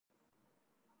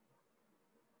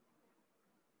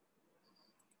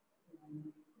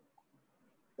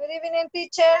Good evening,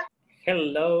 teacher.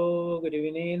 Hello, good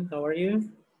evening. How are you?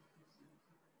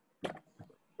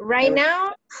 Right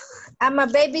now, I'm a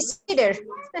babysitter.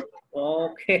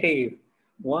 Okay.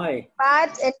 Why?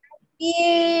 But I'll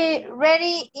be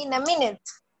ready in a minute.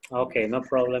 Okay, no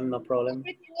problem, no problem.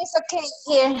 Everything is okay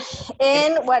here.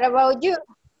 And what about you?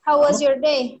 How was your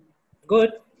day?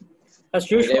 Good.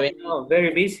 As usual, you know,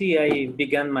 very busy. I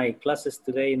began my classes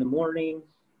today in the morning.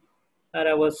 And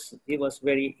it was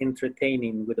very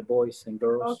entertaining with the boys and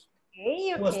girls.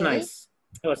 Okay, It was nice.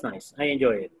 It was nice. I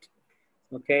enjoyed it.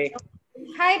 Okay.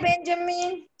 Hi,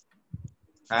 Benjamin.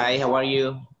 Hi, how are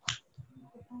you?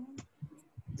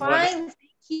 Fine,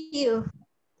 thank you.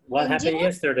 What happened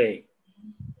yesterday?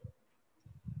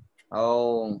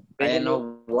 Oh, I had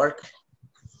no work.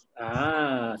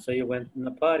 Ah, so you went to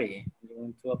a party. You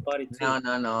went to a party too.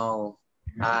 No.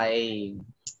 I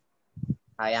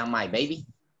am my baby.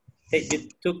 Hey, you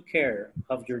took care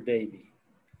of your baby.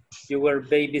 You were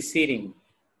babysitting.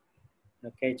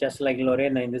 Okay, just like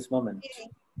Lorena in this moment.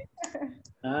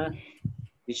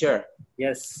 Sure.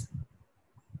 Yes.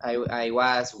 I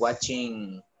was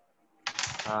watching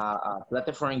a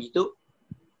platform YouTube.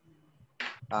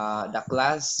 The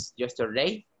class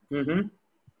yesterday. Mm-hmm.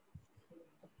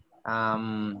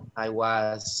 I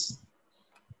was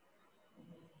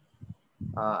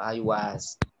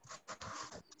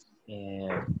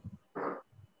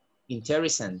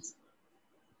interesting.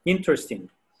 Interesting.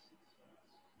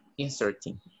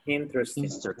 Inserting. Interesting.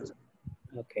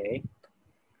 Okay.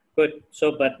 Good.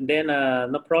 So, but then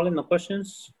no problem, no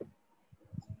questions?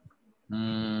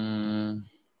 No,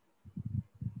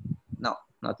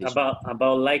 not this.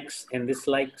 About likes and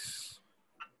dislikes.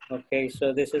 Okay,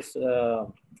 so this is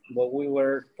what we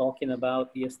were talking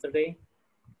about yesterday.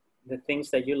 The things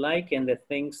that you like and the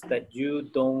things that you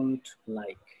don't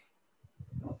like.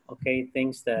 Okay,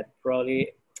 things that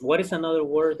probably, what is another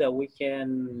word that we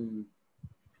can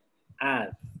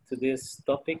add to this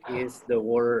topic is the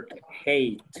word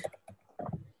hate.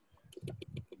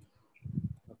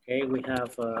 Okay, we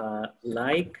have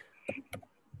like,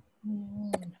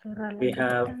 we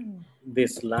have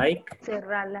dislike,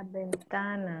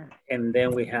 and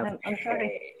then we have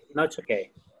hate. No, it's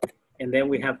okay. And then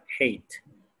we have hate.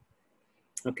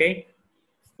 Okay,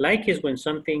 like is when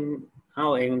something,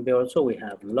 and also we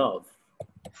have love,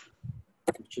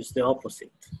 which is the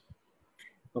opposite.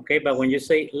 Okay, but when you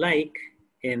say like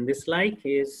and dislike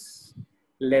is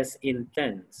less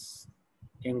intense.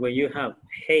 And when you have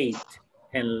hate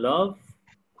and love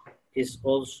is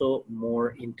also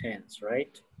more intense,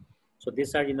 right? So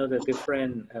these are, you know, the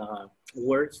different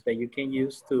words that you can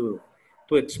use to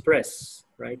express,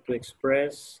 right? To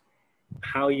express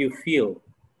how you feel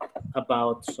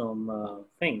about some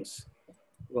things.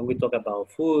 When we talk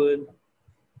about food,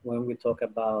 when we talk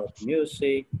about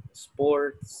music,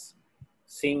 sports,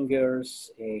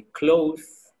 singers,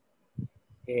 clothes,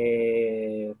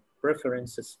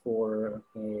 preferences for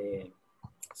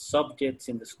subjects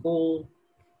in the school,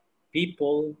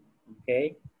 people,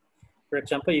 okay? For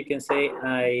example, you can say,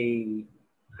 I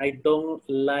don't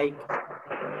like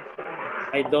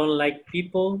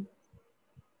people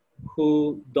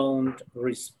who don't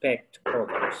respect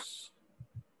others.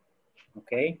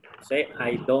 Okay, say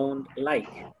I don't like,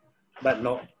 but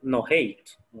no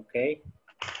hate. Okay,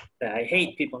 I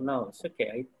hate people. No, it's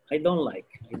okay. I don't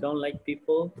like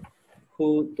people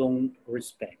who don't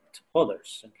respect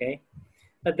others. Okay,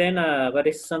 but then but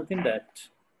it's something that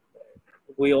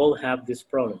we all have this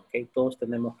problem. Okay, todos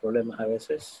tenemos problemas a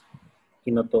veces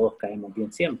y no todos caemos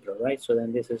bien siempre, right? So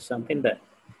then this is something that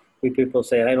we people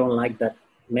say, I don't like that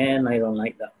man, I don't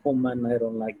like that woman, I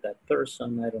don't like that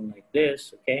person, I don't like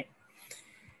this. Okay.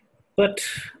 But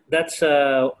that's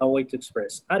a way to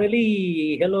express.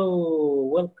 Arely, hello,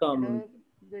 welcome. Hello,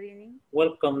 good evening.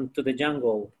 Welcome to the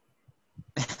jungle.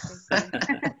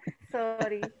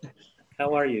 Sorry.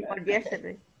 How are you? Or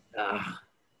yesterday.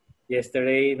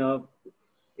 Yesterday, you know,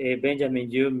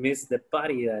 Benjamin, you missed the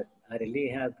party that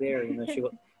Arely had there. You know,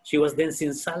 she was dancing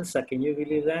salsa. Can you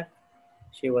believe that?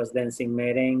 She was dancing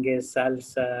merengue,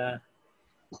 salsa,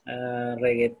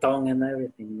 reggaeton, and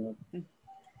everything. You know.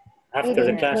 After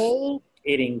the class,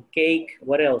 eating cake.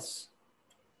 What else?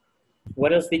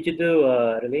 What else did you do,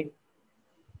 Arely?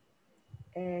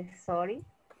 Sorry?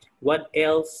 What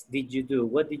else did you do?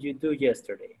 What did you do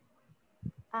yesterday?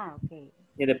 Okay.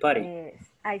 In the party?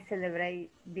 I celebrate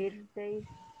birthdays.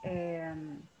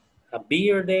 A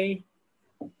beer day?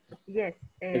 Yes.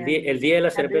 El día de la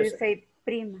cerveza. How do you say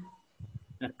prima?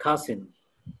 A cousin.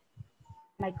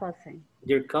 My cousin.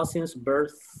 Your cousin's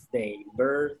birthday.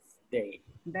 Birthday.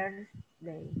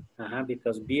 Birthday.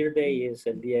 Because beer day is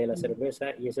el día de la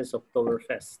cerveza y ese es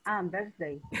Oktoberfest. Ah,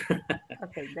 birthday.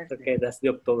 Okay, birthday. Okay, that's the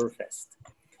Oktoberfest.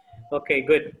 Okay,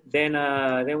 good. Then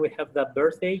we have the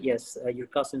birthday. Yes, your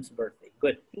cousin's birthday.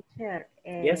 Good. Teacher,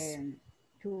 Yes.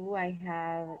 do I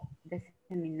have the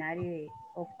seminary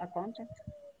of accountant?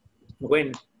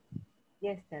 When?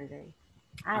 Yesterday.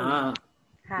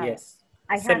 Yes.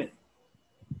 I have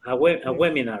A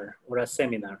webinar or a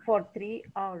seminar. for 3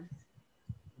 hours.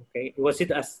 Okay. Was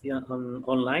it as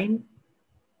online?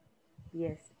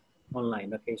 Yes.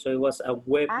 Online. Okay. So it was a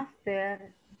After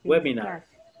this webinar. class.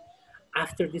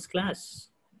 After this class.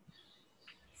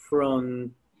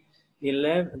 From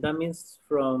 11, that means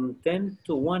from 10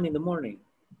 to 1 in the morning.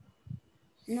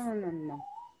 No.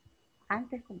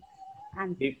 Antes.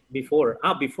 Before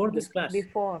this class.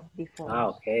 Before.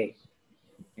 Okay.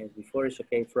 Yes, before is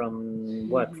okay. From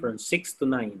what? From 6 to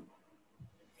 9.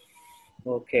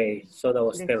 Okay, so that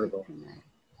was terrible.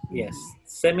 Yes,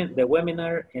 the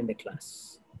webinar and the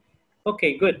class.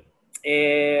 Okay, good.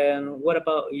 And what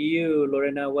about you,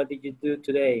 Lorena? What did you do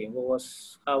today?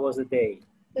 How was the day?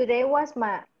 Today well,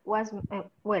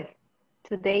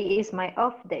 today is my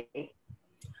off day.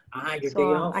 Your day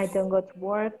off. I don't go to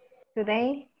work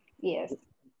today. Yes.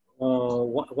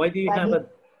 Why do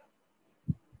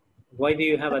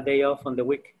you have a day off on the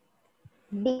week?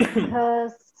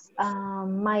 Because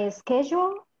my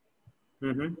schedule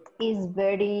is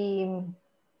very,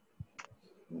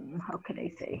 how can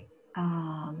I say?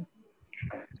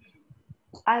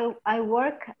 I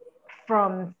work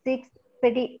from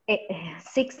 6:30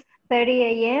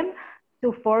 a.m.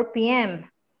 to 4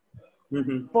 p.m.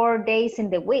 4 days in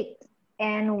the week.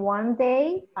 And one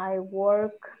day I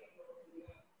work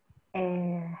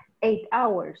 8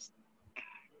 hours.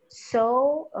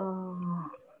 So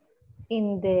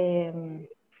in the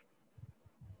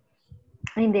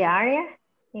area,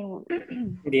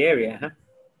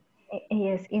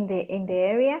 yes, in the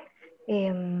area,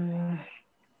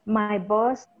 my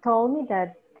boss told me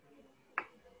that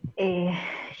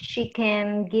she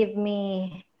can give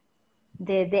me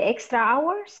the extra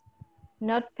hours,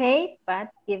 not paid, but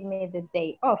give me the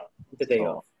day off. The day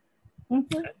off.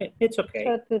 It's okay.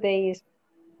 So today is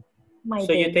my day.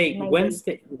 So you take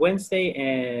Wednesday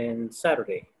and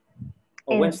Saturday.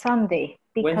 And Sunday,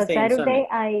 because Wednesday Saturday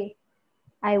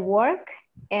I work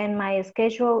and my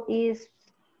schedule is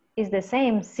the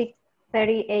same,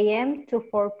 6:30 a.m. to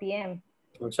 4 p.m.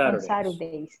 on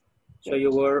Saturdays. So you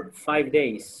work 5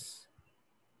 days.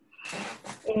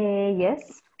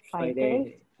 Yes, 5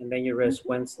 days. And then you rest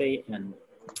Wednesday and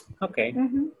okay,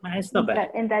 it's not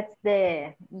bad. And that's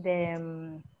the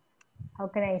how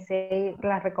can I say,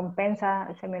 la recompensa,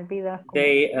 se me olvida.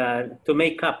 To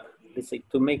make up the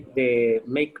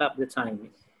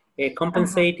time.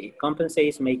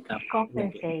 Compensates make up.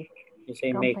 Compensate. You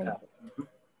say make up.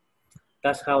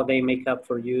 That's how they make up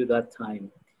for you that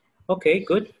time. Okay,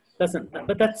 good.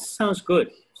 But that sounds good.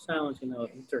 Sounds,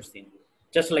 interesting.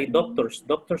 Just like doctors.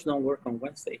 Doctors don't work on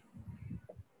Wednesday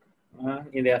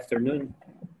in the afternoon.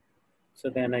 So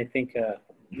then I think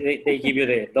they give you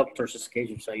the doctor's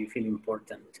schedule so you feel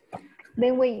important.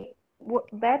 Then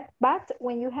but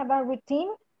when you have a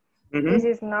routine, this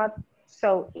is not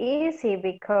so easy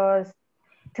because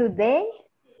today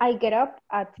I get up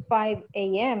at 5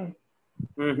 a.m.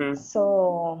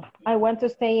 So I want to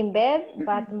stay in bed,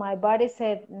 but my body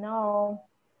said, no,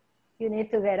 you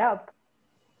need to get up.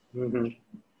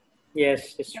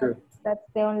 Yes, it's true. That's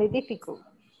the only difficult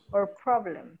or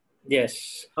problem.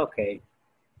 Yes, okay.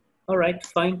 All right,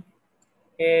 fine.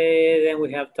 Then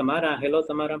we have Tamara. Hello,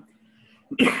 Tamara.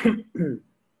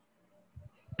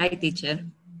 Hi, teacher.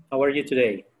 How are you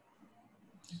today?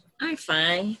 I'm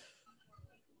fine.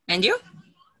 And you?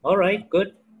 All right,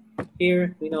 good.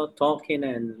 Here, talking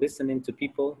and listening to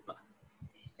people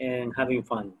and having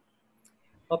fun.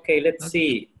 Okay, let's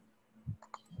see.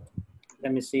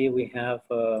 Let me see, we have,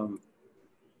 what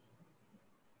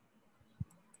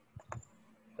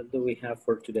do we have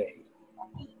for today?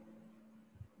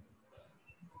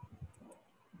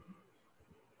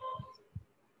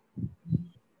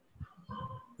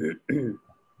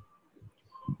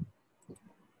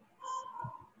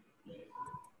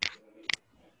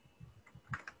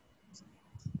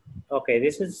 Okay,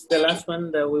 this is the last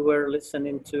one that we were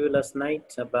listening to last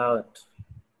night about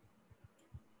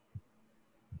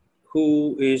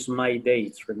who is my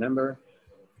date, remember?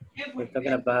 We're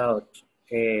talking about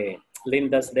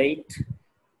Linda's date.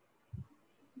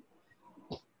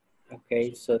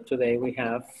 Okay, so today we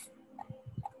have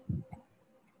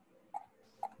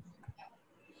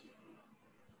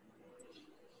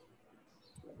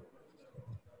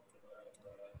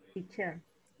Teacher.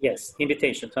 Yes,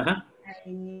 invitations. I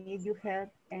need your help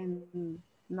in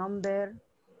number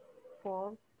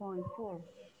 4.4.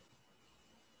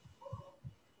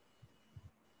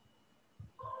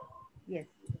 Yes.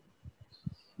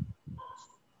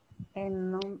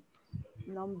 And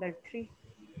number 3.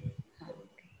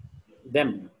 Okay.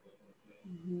 Them.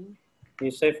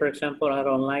 You say, for example, I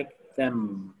don't like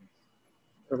them.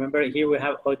 Remember, here we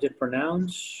have object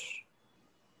pronouns.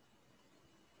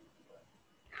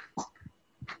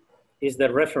 Is the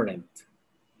referent.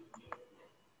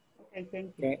 Okay,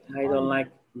 thank you. Okay, I don't like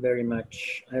very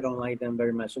much. I don't like them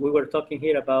very much. We were talking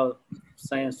here about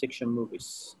science fiction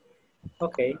movies.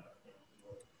 Okay.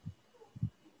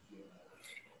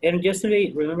 And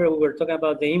yesterday, remember, we were talking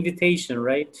about the invitation,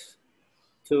 right?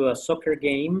 To a soccer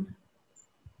game.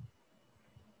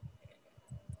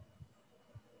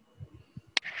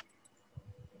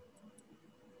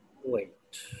 Wait.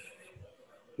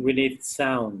 We need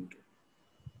sound.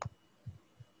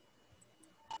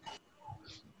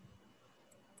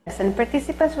 And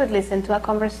participants would listen to a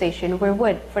conversation where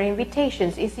word for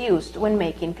invitations is used when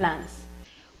making plans.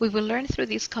 We will learn through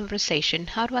this conversation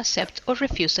how to accept or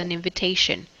refuse an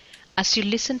invitation. As you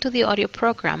listen to the audio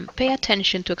program, pay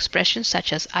attention to expressions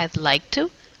such as I'd like to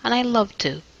and I love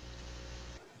to.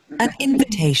 An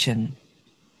invitation.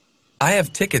 I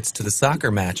have tickets to the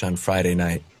soccer match on Friday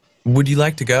night. Would you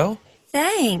like to go?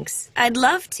 Thanks. I'd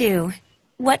love to.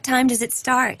 What time does it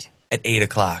start? At 8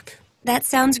 o'clock. That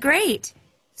sounds great.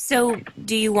 So,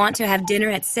 do you want to have dinner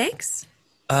at 6?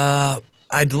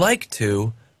 I'd like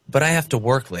to, but I have to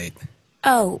work late.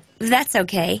 Oh, that's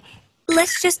okay.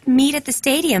 Let's just meet at the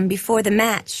stadium before the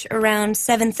match, around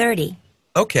 7:30.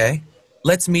 Okay.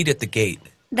 Let's meet at the gate.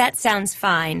 That sounds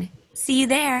fine. See you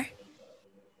there.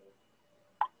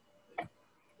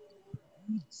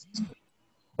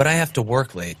 But I have to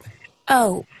work late.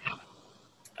 Oh.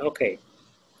 Okay.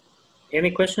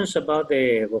 Any questions about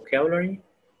the vocabulary?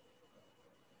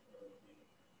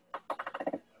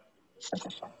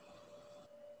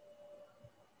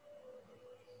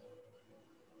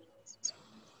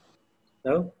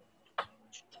 No?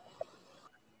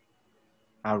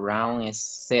 Around es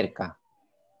cerca.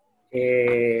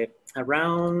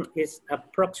 Around is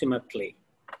approximately.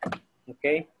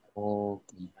 Okay.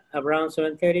 Okay. Around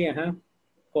 7:30,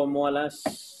 Como a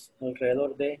las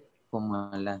alrededor de. Como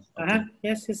a las.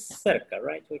 Yes, it's cerca,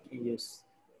 right? We can use.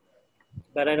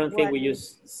 But I don't think we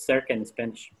use cerca in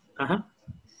Spanish.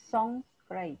 Sounds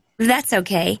great. That's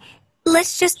okay.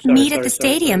 Let's just meet at the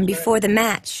stadium before the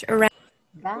match, around.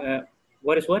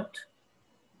 What is what?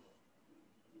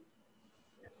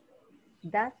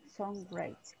 That sounds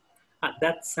great.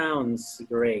 That sounds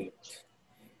great.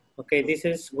 Okay, this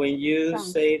is when you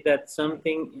say that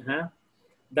something,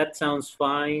 that sounds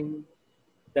fine,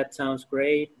 that sounds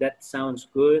great, that sounds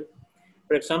good.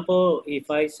 For example, if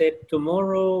I said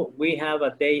tomorrow we have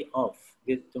a day off,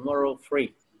 tomorrow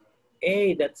free.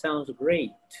 Hey, that sounds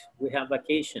great. We have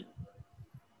vacation.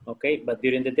 Okay, but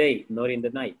during the day, not in the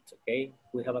night, okay?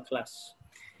 We have a class.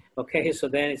 Okay, so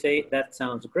then I say, that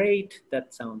sounds great,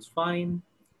 that sounds fine.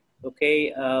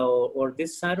 Okay, or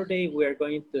this Saturday, we're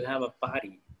going to have a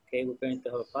party. Okay, we're going to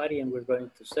have a party and we're going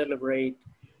to celebrate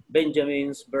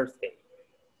Benjamin's birthday.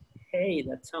 Hey,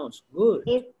 that sounds good.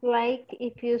 It's like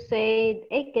if you say,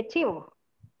 hey, qué chivo.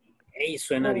 Hey,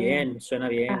 suena bien, suena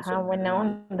bien. Ajá, buena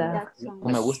onda.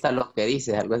 Me gusta lo que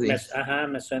dices, algo así.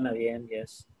 Me suena bien,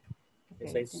 yes.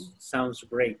 Okay, sounds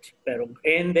great. Pero,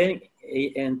 and then,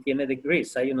 and tiene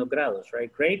degrees, hay unos grados,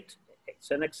 right? Great,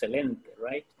 suena excelente,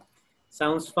 right?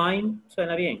 Sounds fine,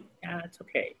 suena bien. Yeah, it's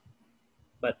okay.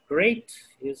 But great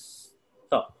is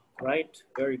top, right?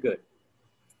 Very good.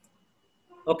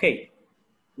 Okay,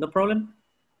 no problem?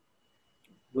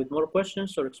 With more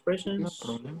questions or expressions? No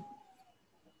problem.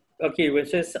 Okay, when it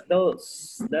says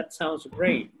those, that sounds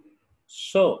great.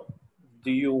 So,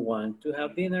 do you want to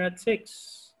have dinner at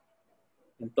 6?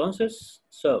 Entonces,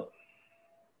 so.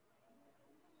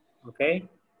 Okay.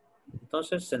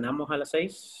 Entonces, cenamos a las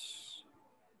 6.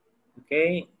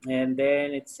 Okay, and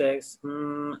then it says,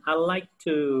 I like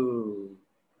to.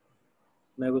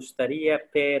 Me gustaría,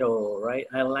 pero, right?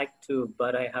 I like to,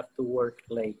 but I have to work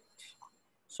late.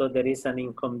 So there is an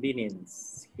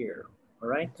inconvenience here, all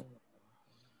right?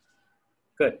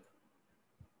 Good.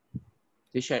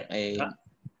 Teacher,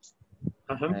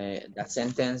 that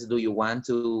sentence, do you want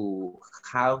to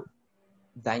have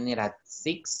dinner at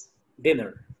 6?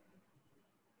 Dinner.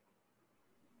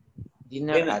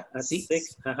 Dinner at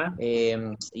 6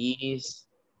 is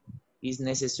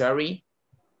necessary.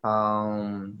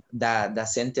 The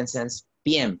sentence ends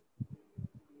PM.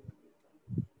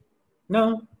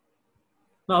 No,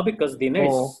 No, because dinner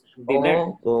is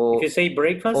dinner. If you say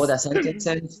breakfast. Or the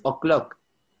sentence o'clock.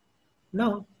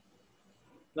 No,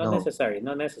 not necessary,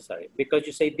 not necessary. Because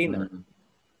you say dinner.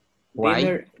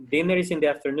 Why? Dinner is in the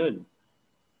afternoon.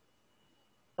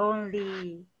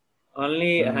 Only.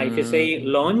 If you say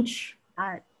lunch,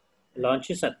 lunch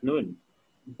is at noon.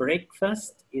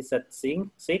 Breakfast is at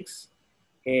 6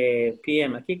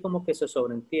 p.m. Aquí como que se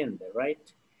sobreentiende, right?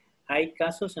 Hay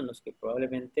casos en los que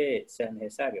probablemente sea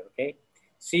necesario, okay?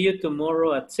 See you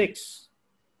tomorrow at 6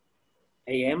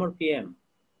 a.m. or p.m.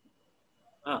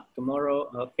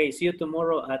 Tomorrow, okay, see you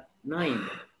tomorrow at 9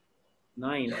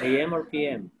 a.m. or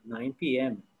p.m. 9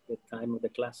 p.m., the time of the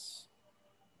class.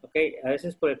 Okay, a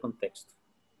veces por el contexto.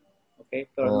 Okay,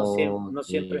 pero no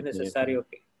siempre es necesario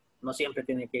que, no siempre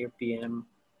tiene que ir p.m.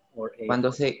 or a.m.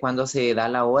 Cuando se da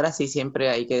la hora, sí siempre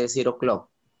hay que decir o'clock.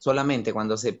 Solamente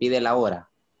cuando se pide la hora.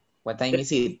 What time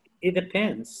is it? It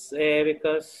depends,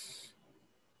 because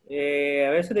a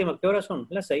veces digo, ¿qué horas son?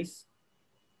 Las 6.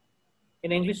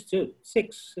 In English too,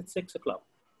 6, it's 6 o'clock.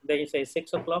 Then you say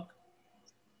 6 o'clock.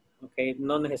 Okay,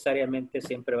 no necesariamente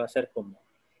siempre va a ser como.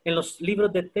 En los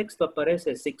libros de texto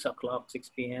aparece 6 o'clock,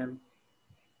 6 p.m.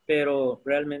 Pero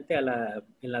realmente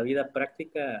en la vida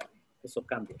práctica eso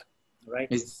cambia,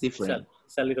 right? It's different.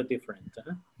 It's a little different.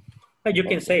 But you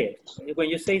can say it. When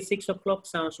you say 6 o'clock,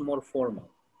 sounds more formal.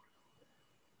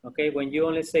 Okay, when you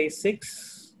only say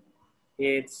 6,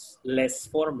 it's less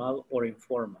formal or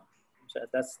informal. So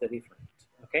that's the difference,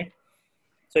 okay?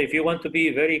 So if you want to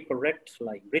be very correct,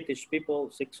 like British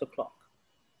people, 6 o'clock,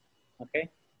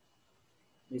 okay?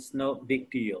 It's no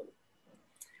big deal.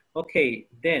 Okay,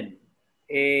 then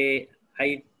I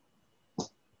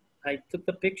took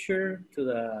the picture to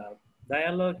the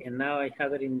dialogue and now I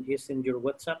have it in your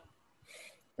WhatsApp,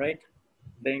 right?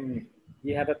 Then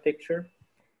you have a picture.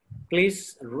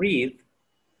 Please read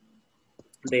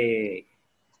the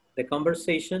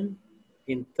conversation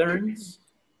in turns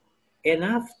and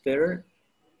after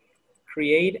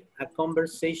create a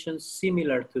conversation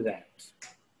similar to that.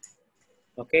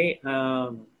 Okay,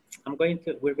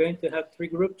 we're going to have 3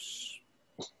 groups.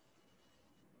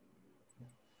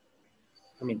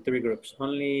 I mean 3 groups,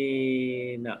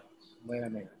 only, no, wait a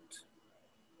minute.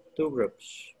 2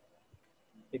 groups,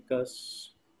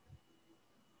 because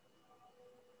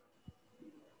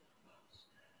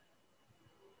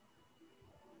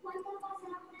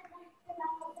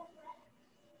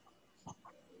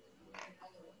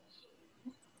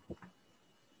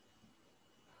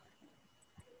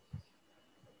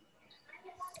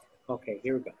okay,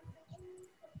 here we go.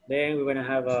 Then we're gonna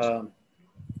have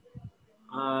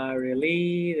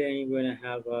Arely, then you're gonna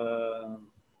have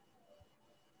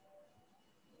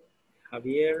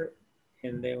Javier,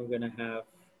 and then we're gonna have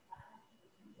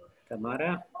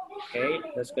Tamara. Okay,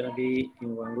 that's gonna be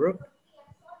in one group.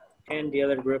 And the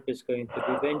other group is going to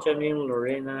be Benjamin,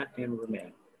 Lorena, and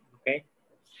Romeo. Okay,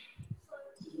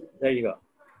 there you go.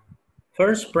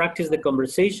 First, practice the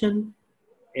conversation,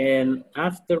 and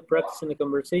after practicing the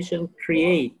conversation,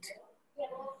 create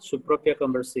su propia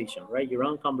conversation, right? Your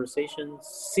own conversation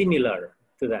similar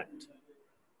to that.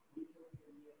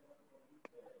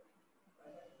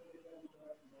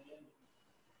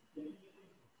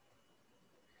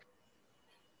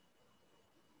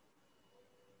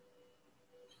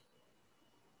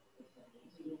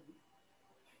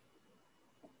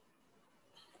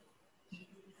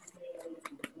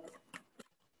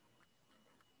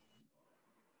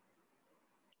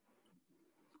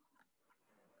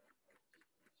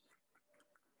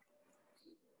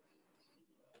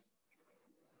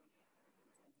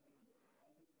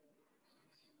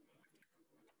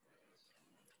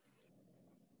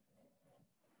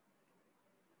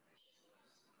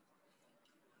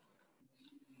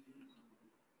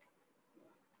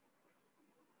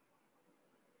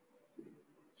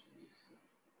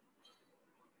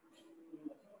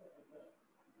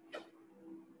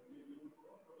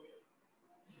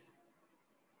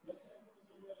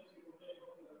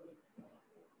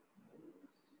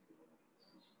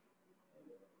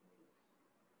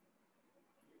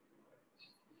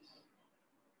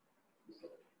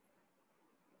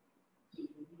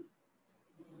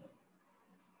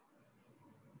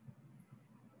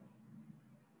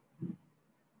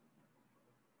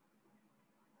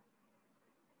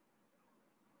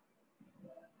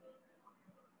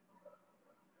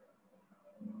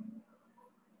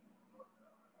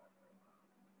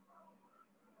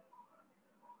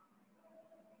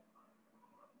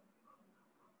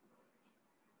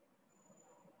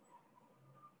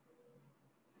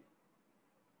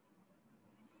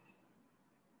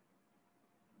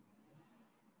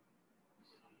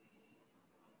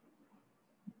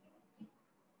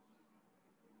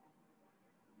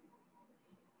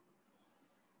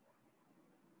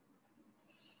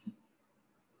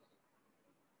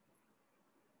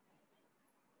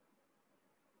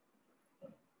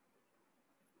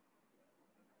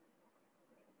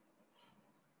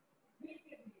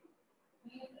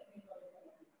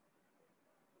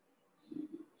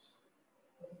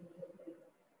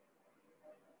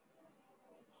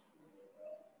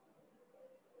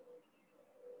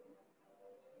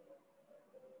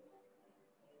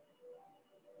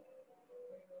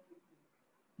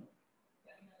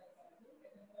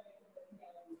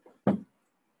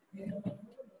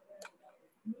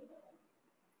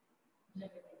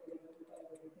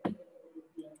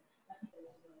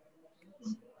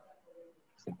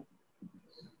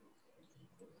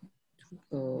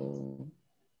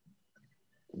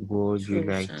 Would you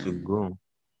like to go?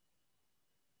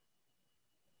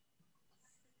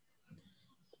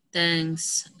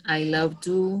 Thanks. I love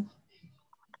to.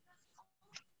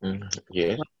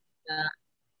 Yes.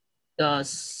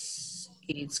 Does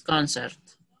its concert.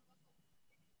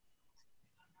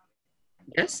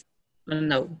 Yes or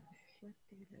no?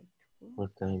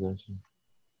 What time does it?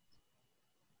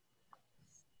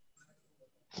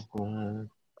 What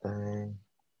time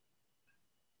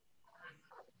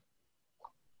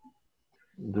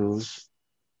does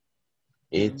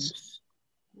it's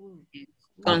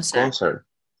Concert. concert?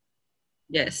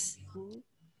 Yes.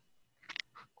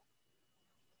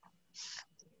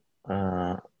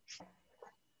 At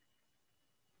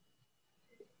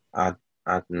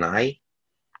night.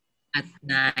 At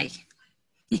night.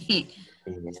 Yeah.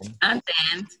 And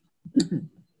then.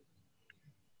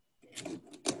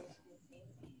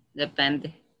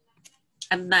 Depende.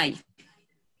 At night.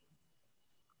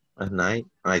 At night.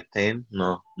 I think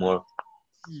no more.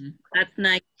 At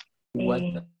night. What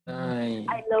time?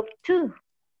 I love to.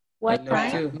 What I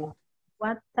love time? to.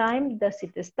 What time does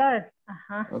it start?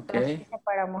 Ajá. Okay. Entonces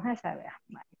separamos esa, vea.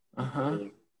 Vale. Ajá.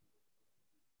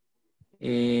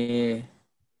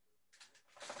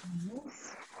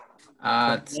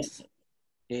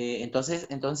 Entonces,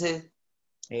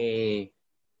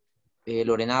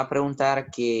 Lorena va a preguntar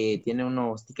que tiene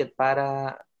unos tickets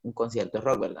para un concierto de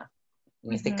rock, ¿verdad?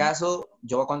 En este caso,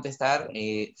 yo voy a contestar,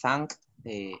 thank,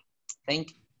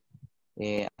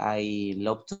 I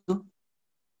love to.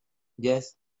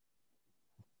 Yes.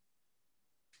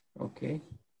 Okay.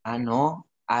 Ah, no,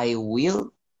 I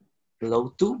will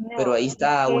love to, No, pero ahí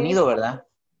está unido, ¿verdad?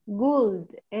 Good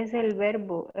es el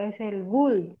verbo, es el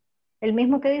would. El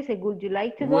mismo que dice, would you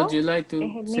like to go? Would you like to?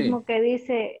 Es el Sí. mismo que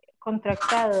dice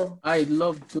contractado. I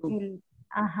love to.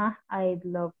 Ajá, I'd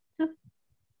love to.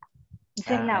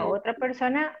 Entonces la otra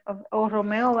persona, o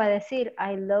Romeo va a decir,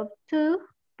 I love to,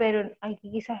 pero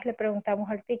aquí quizás le preguntamos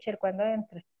al teacher cuando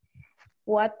entre.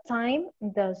 What time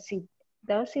does it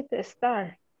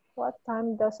start? What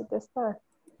time does it start?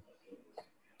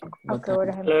 ¿A qué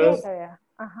horas empieza? Vea?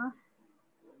 Ajá.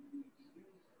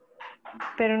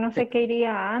 Pero no sé qué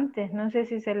iría antes, no sé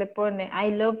si se le pone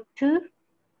I love to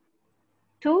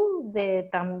de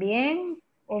también,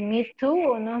 o me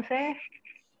too, o no sé.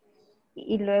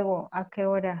 Y luego, ¿a qué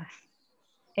horas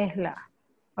es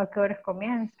a qué horas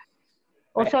comienza?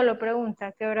 O solo pregunta,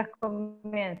 ¿a qué horas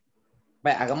comienza?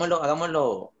 Vaya, hagámoslo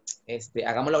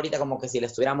ahorita como que si lo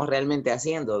estuviéramos realmente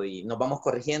haciendo y nos vamos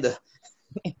corrigiendo.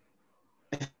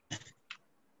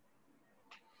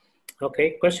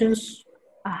 Okay, questions?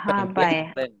 Ajá,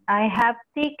 vaya. I have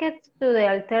tickets to the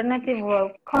alternative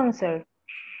rock concert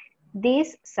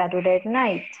this Saturday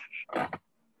night.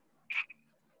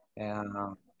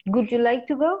 Would you like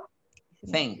to go?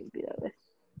 Thanks.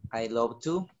 I love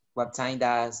to. What time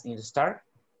does it start?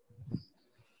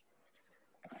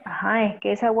 Ajá, es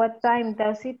que esa what time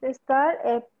does it start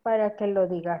es para que lo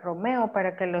diga Romeo,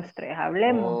 para que los tres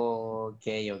hablemos. Ok.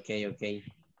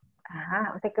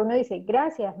 Ajá, o sea que uno dice,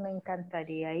 gracias, me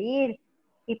encantaría ir.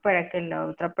 Y para que la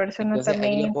otra persona Entonces,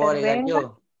 también ahí le puedo agregar intervenga.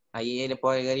 yo. Ahí le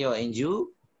puedo agregar yo. And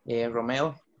you,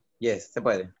 Romeo. Yes, se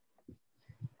puede.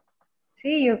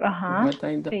 Sí, yo, ajá. What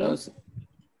time does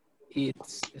it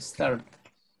start?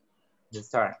 The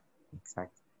start.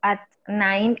 Exacto. At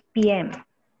 9 p.m.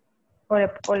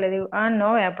 O le digo,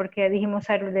 no, vea, porque dijimos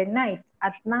Saturday night.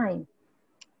 At 9.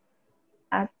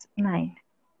 At 9.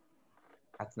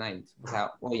 At night. O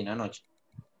sea, hoy en la noche.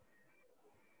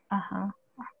 Ajá.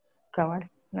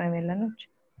 Cabal, 9 de la noche.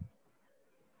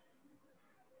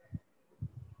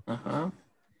 Ajá.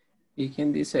 ¿Y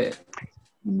quién dice?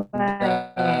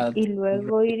 Vale. Y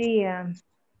luego iría.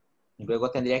 Luego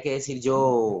tendría que decir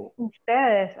yo.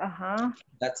 Ustedes, ajá.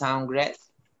 That sound great.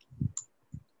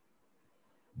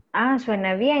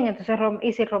 Suena bien. Entonces,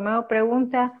 y si Romeo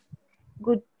pregunta,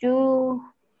 would you,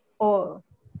 or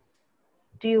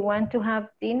do you want to have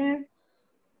dinner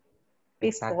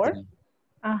before? Exactly.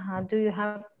 Ajá, do you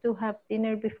have to have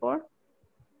dinner before?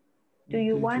 Do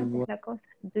you want esa cosa?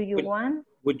 Do you want?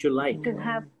 Would you like? To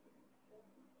have,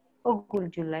 or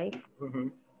would you like?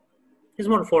 It's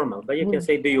more formal, but you can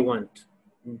say, do you want?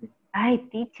 Ay,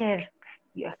 teacher,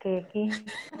 yo es que aquí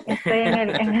estoy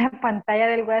en la pantalla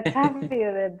del WhatsApp y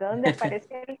yo, ¿de dónde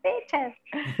aparece el teacher?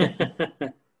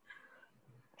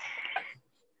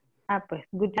 Pues,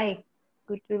 would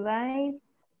you like?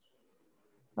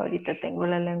 Ahorita tengo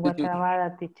la lengua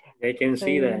trabada, teacher. I can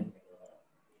see that.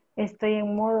 Estoy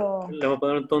en modo... Le voy a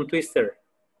poner un tongue twister.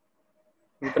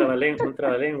 Un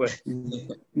trabalengua.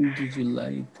 Did you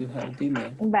like to have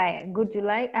dinner? Vaya, would you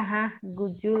like,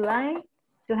 would you like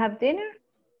to have dinner?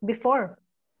 Before.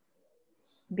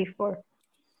 Before.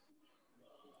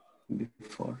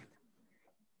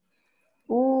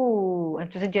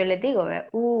 Entonces yo les digo,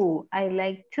 I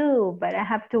like to, but I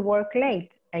have to work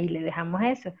late. Ahí le dejamos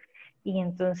eso. Y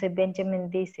entonces Benjamin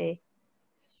dice,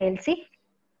 él sí.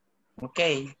 Ok.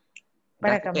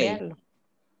 Para That's cambiarlo.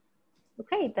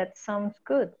 Okay, that sounds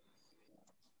good.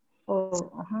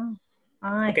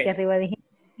 Es que arriba dije.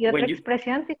 ¿Y otra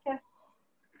expresión, teacher?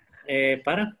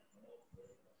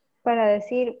 Para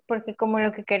decir, porque como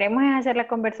lo que queremos es hacer la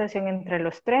conversación entre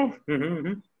los tres.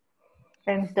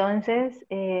 Entonces,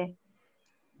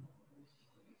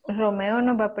 Romeo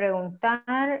nos va a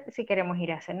preguntar si queremos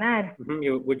ir a cenar.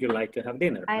 Would you like to have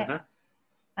dinner?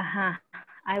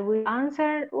 I will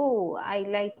answer, I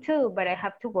like to, but I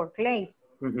have to work late.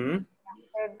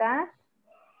 After that.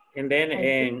 And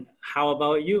then, how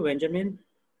about you, Benjamin?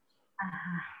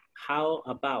 How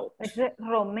about?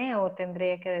 Romeo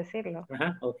tendría que decirlo.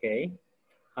 Okay.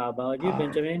 How about you,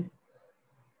 Benjamin?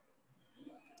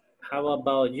 How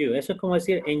about you? Eso es como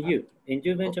decir en you. En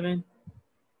you, Benjamin.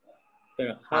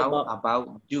 Pero how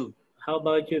about you? How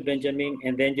about you, Benjamin?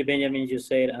 And then you, Benjamin, you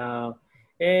said,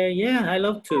 yeah, I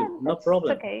love to. No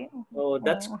problem. Okay. Oh,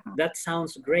 that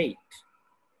sounds great.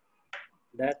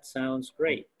 That sounds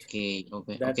great. Okay,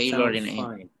 That okay, sounds Lauren.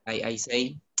 Fine. I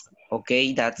say,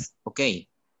 okay, that's okay.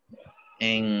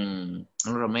 And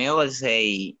Romeo will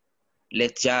say,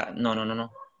 let's just, no.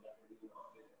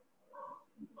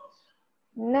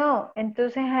 No,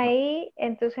 entonces ahí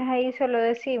solo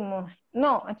decimos,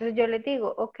 no, entonces yo le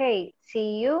digo, okay,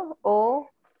 see you o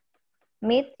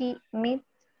meet,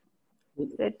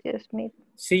 let's just meet.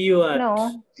 See you at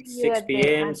No, 6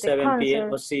 p.m., 7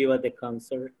 p.m., or see you at the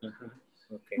concert.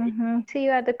 Okay. See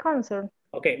you at the concert.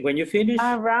 Okay, when you finish,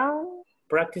 around,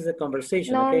 practice the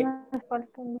conversation, no, okay? No,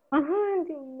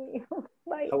 Dios mío.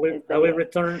 Bye, I will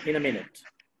return in a minute.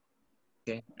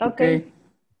 Okay.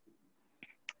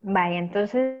 Vaya,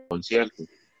 entonces. Concierto.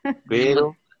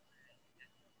 Pero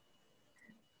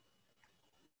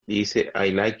dice, I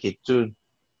like it too.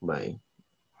 Vaya.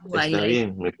 Está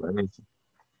bien, me parece.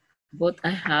 But I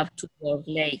have to work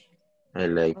late. I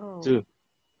like to.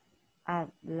 I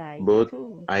like But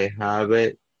to. I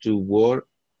have to work.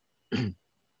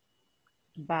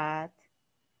 But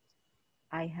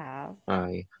I have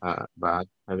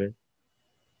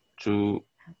to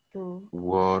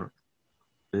work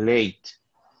late.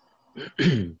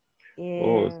 You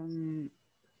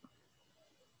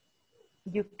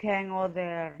can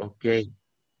order. Okay.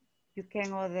 You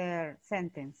can order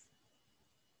sentence.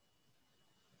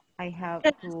 I have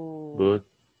to. But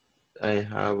I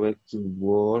have to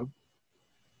work.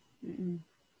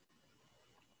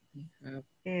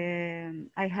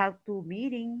 I have to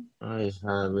meeting. I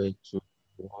have to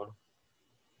work.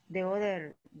 The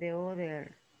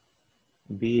other.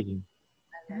 Meeting.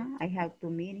 I have to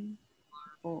meeting.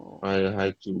 I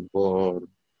have to work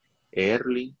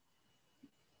early.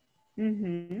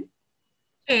 Sí,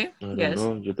 I don't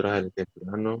know, yo trabajé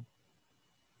temprano.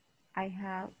 I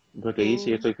have. Porque dice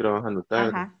yo estoy trabajando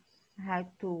tarde. I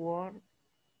have to work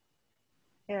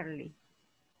early.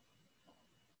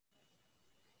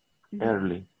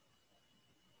 Early.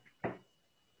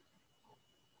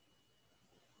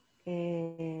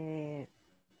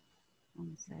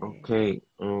 Okay.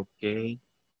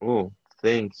 Oh,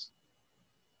 thanks.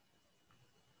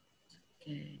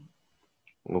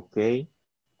 Okay.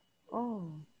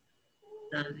 Oh.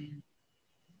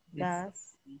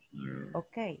 That's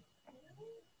okay.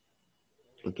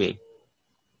 Okay.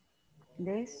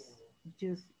 Let's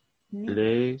use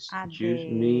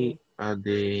me at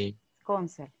the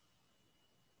concert.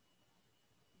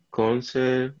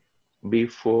 Concert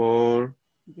before.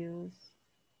 Use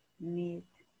meet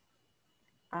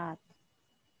at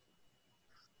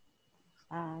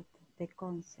the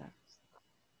concert.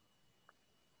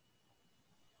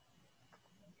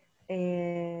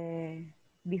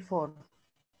 Before.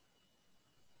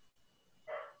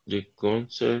 The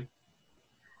concert.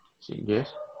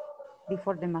 Yes.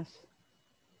 Before the match.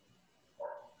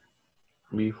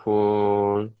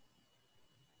 Before.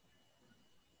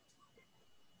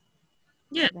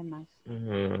 Yeah. The match.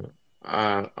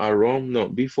 Around, no.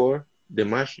 Before the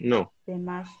match, no. The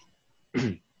match.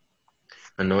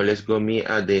 No, let's go meet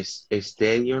at the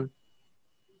stadium.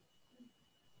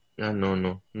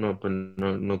 No, pues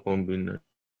no combina.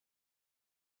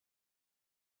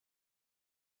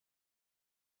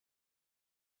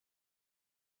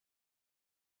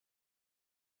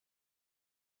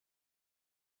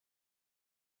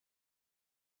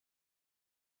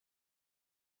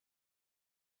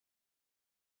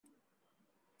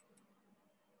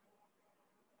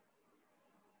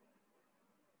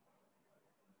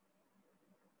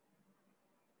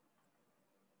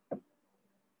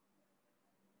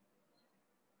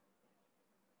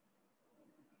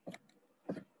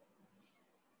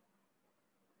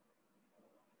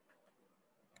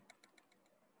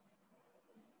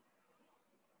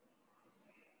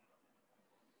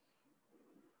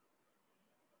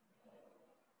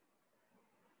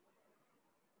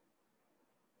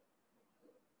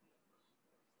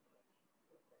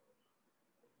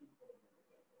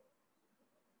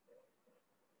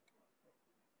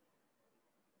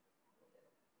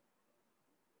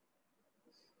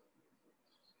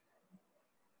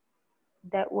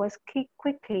 That was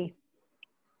quickly.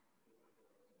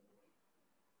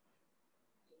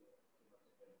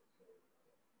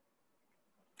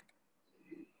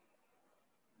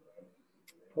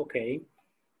 Okay.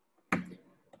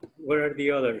 Where are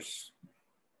the others?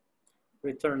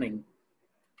 Returning.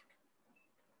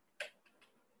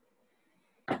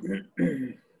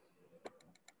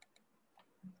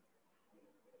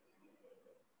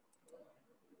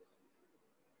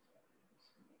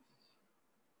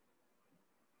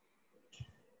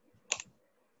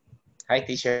 Hi,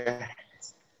 teacher.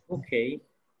 Okay.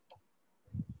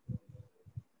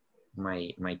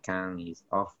 My cam is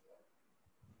off.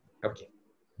 Okay.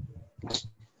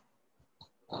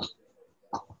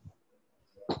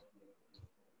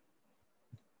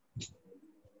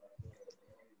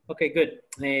 Okay, good.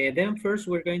 Then first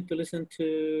we're going to listen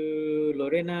to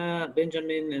Lorena,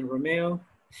 Benjamin, and Romeo.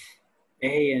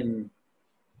 Hey, and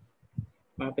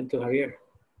what happened to Javier?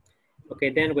 Okay,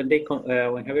 then when they come,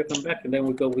 when Javier come back, and then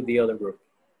we'll go with the other group.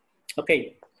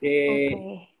 Okay.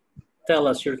 Okay. Tell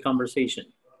us your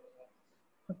conversation.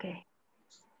 Okay.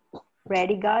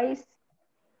 Ready, guys?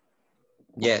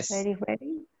 Yes. Ready?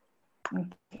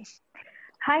 Okay.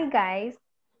 Hi, guys.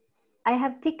 I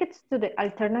have tickets to the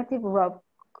alternative rock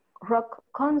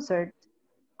concert.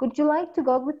 Would you like to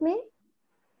go with me?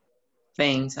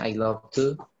 Thanks, I love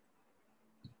to.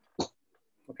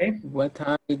 Okay. What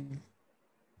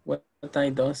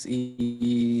time does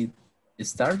it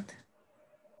start?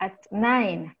 At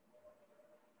 9.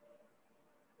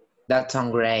 That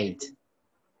sounds great.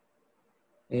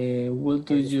 Would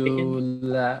you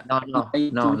like No.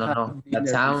 That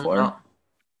sound no.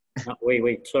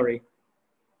 Wait, sorry.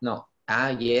 No.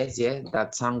 Yes.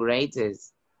 That sound great.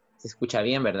 Se escucha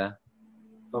bien, ¿verdad?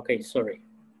 Okay, sorry.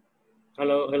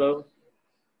 Hello.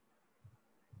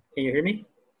 Can you hear me?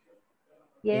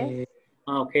 Yes.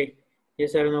 Okay.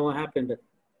 Yes, I don't know what happened. But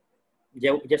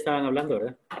ya estaban hablando,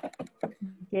 ¿verdad?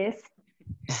 Yes.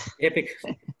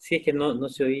 Sí, es que no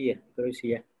se oía, pero sí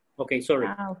ya. Okay, sorry.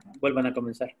 Okay. Vuelvan a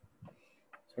comenzar.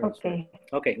 Sorry.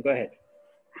 Okay, go ahead.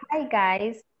 Hi,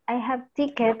 guys. I have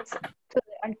tickets to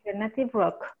the alternative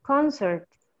rock concert.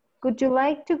 Would you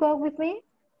like to go with me?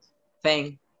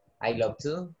 Thanks, I love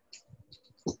to.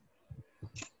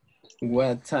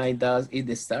 What time does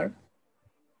it start?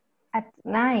 At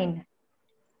 9.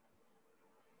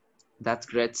 That's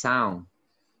great sound.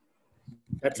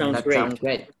 That sounds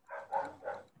great.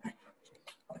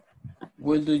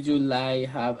 Would you like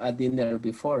have a dinner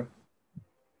before?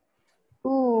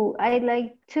 Ooh, I'd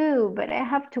like to, but I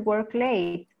have to work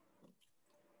late.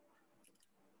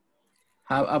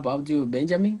 How about you,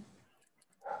 Benjamin?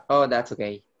 Oh, that's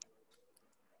okay.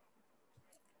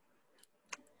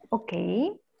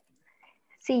 Okay.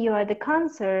 See you at the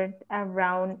concert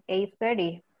around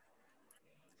 8:30.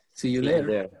 See you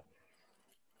there.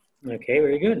 Okay,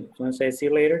 very good. One says see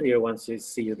you later, the other one says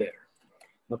see you there.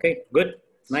 Okay, good,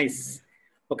 nice.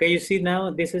 Okay, you see now,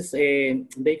 this is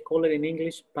they call it in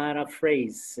English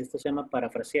paraphrase. Esto se llama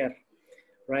parafrasear,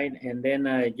 right? And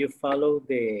then you follow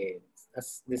the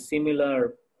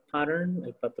similar pattern,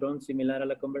 el patrón similar a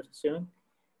la conversación.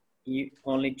 You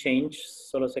only change,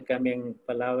 solo se cambian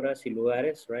palabras y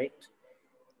lugares, right?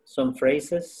 Some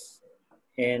phrases,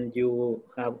 and you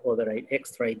have other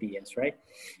extra ideas, right?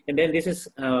 And then this is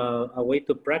a way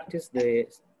to practice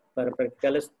para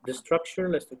practicar the structure,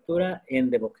 la estructura,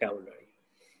 and the vocabulary.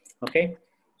 Okay,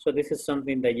 so this is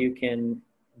something that you can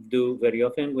do very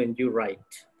often when you write.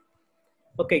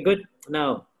 Okay, good.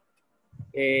 Now,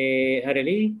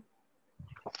 Arely,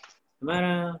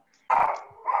 Tamara,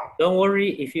 don't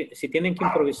worry, si tienen que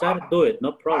improvisar, do it,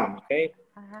 no problem, okay?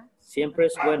 Siempre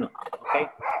es bueno, okay?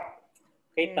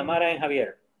 Okay, Tamara and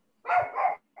Javier.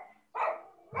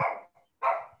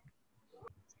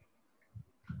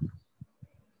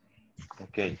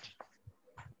 Okay.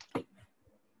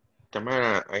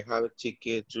 Tamara, I have a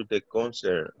ticket to the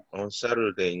concert on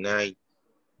Saturday night.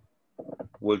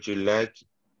 Would you like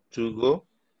to go?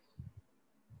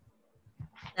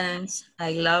 Thanks,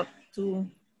 I love to.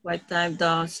 What time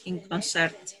does in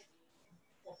concert?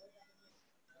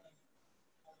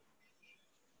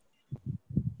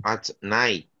 At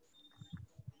night.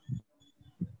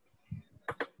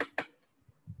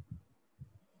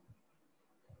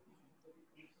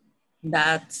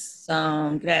 That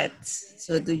sounds great.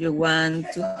 So do you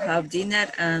want to have dinner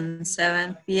at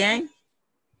 7 p.m.?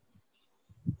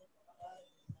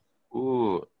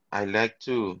 Ooh, I like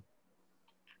to.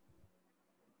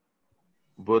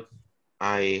 But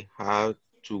I have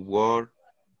to work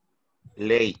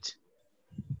late.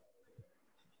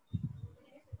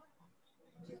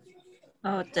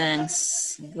 Oh,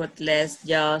 thanks. But let's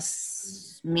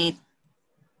just meet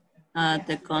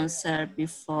the concert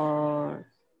before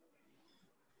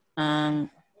 8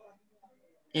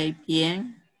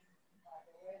 p.m.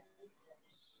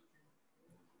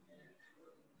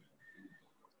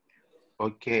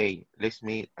 Okay, let's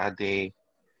meet at the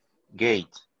gate.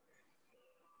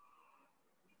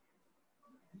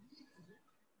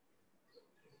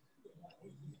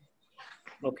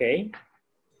 Okay.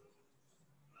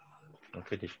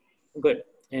 Okay. Good.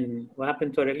 And what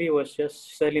happened to Aurelie was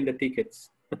just selling the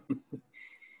tickets.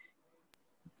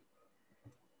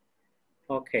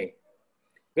 Okay.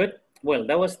 Good. Well,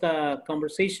 that was the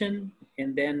conversation.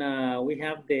 And then we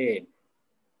have the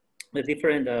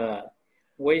different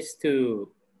ways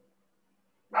to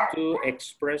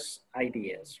express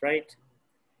ideas, right?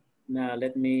 Now,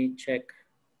 let me check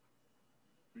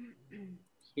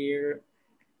here.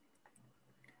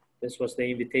 This was the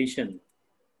invitation.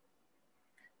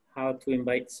 How to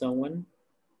invite someone.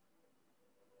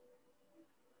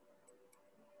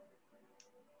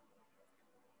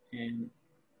 And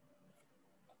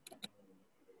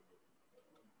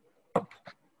okay,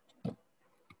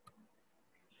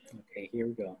 here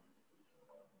we go.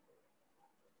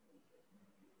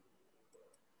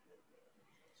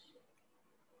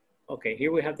 Okay,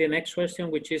 here we have the next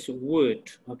question, which is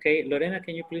would. Okay, Lorena,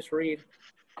 can you please read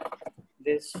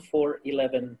this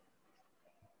 411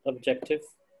 objective?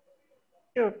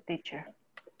 Sure, teacher.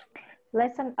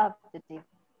 Lesson objective.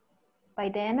 By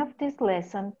the end of this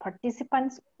lesson,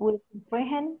 participants will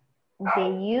comprehend the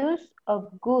use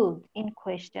of would in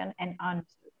question and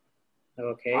answer.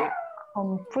 Okay.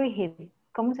 Comprehend.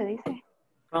 ¿Cómo se dice?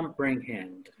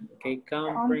 Comprehend. Okay,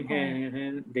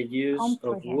 comprehend the use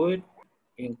of would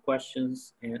in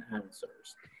questions and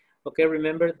answers. Okay,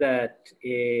 remember that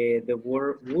the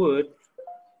word would,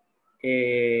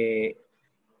 aquí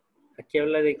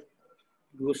habla de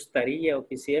gustaría o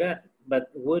quisiera, but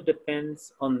would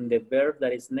depends on the verb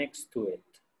that is next to it.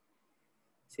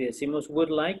 Si decimos would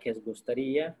like, es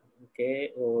gustaría,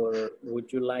 okay, or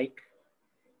would you like.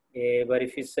 But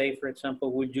if you say, for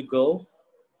example, would you go,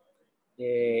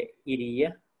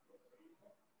 iría.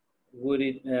 Would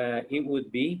it, it would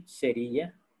be,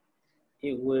 sería.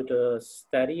 It would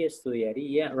study,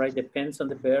 estudiaría, right? Depends on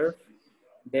the verb.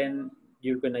 Then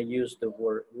you're gonna use the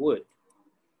word would,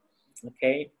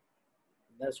 okay?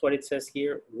 That's what it says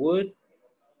here, would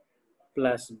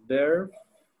plus verb,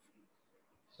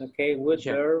 okay? Would,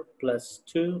 sure. Verb plus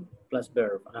to plus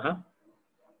verb,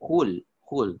 Would.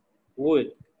 Would.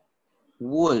 Would.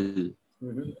 Would.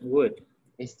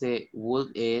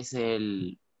 Would es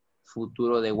el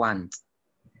futuro de want.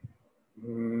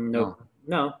 No.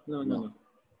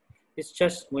 It's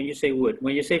just when you say would.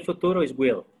 When you say futuro, is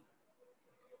will.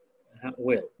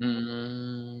 Will.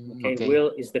 Okay,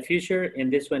 will is the future,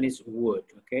 and this one is would,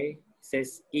 okay? It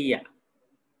says ia.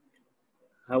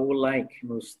 I would like,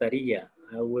 me gustaría.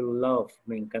 I will love,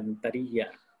 me encantaría.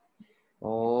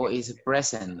 Oh, is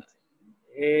present.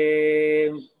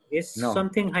 It's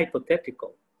something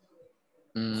hypothetical.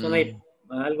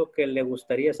 Algo que le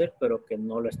gustaría hacer, pero que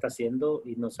no lo está haciendo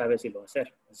y no sabe si lo va a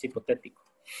hacer. Es hipotético,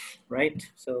 right?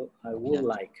 So, I would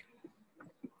like.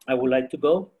 I would like to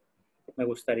go. Me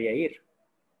gustaría ir.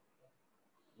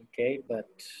 Okay, but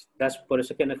that's por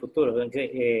eso que en el futuro.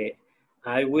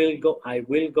 I will go,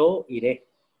 iré.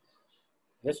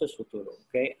 Eso es futuro,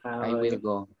 okay? I will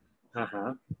go.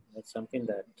 That's something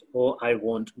that, or I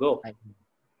won't go.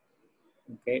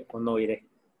 Okay, o no iré.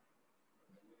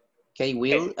 Okay,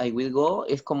 I will go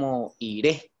es como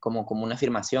iré, como una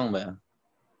afirmación, ¿verdad?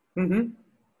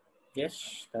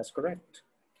 Yes, that's correct.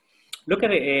 Look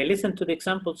at it, listen to the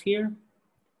examples here.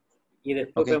 Y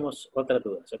después vemos otras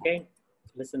dudas, okay?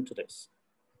 Listen to this.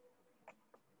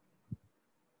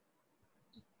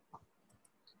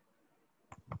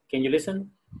 Can you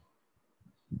listen?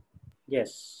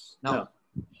 Yes. No.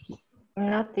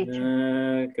 No,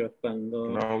 teacher. Creo cuando...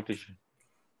 No, teacher.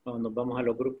 Cuando nos vamos a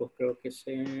los grupos, creo que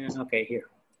se... Okay, here.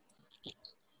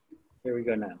 Here we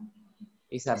go now.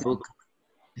 It's a book.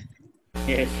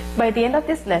 Yes. By the end of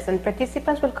this lesson,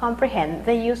 participants will comprehend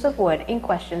the use of would in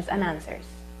questions and answers.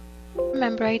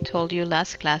 Remember I told you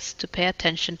last class to pay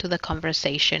attention to the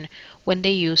conversation when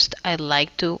they used I'd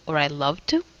like to or I love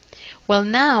to? Well,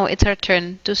 now it's our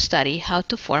turn to study how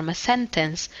to form a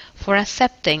sentence for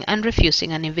accepting and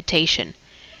refusing an invitation.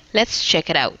 Let's check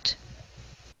it out.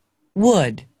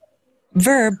 Would.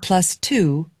 Verb plus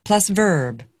to plus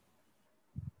verb.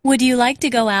 Would you like to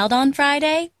go out on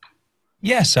Friday?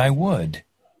 Yes, I would.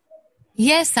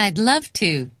 Yes, I'd love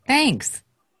to. Thanks.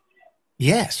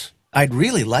 Yes, I'd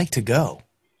really like to go.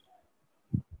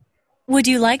 Would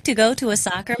you like to go to a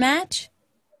soccer match?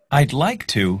 I'd like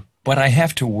to, but I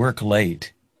have to work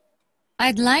late.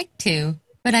 I'd like to,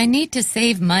 but I need to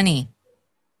save money.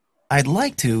 I'd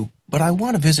like to, but I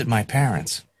want to visit my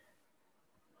parents.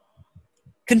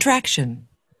 Contraction.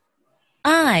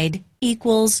 I'd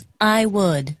equals I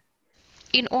would.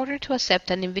 In order to accept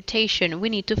an invitation, we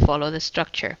need to follow the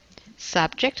structure.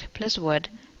 Subject plus would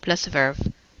plus verb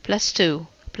plus to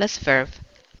plus verb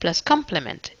plus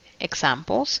complement.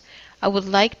 Examples: I would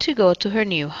like to go to her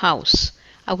new house.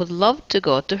 I would love to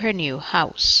go to her new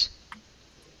house.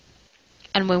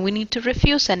 And when we need to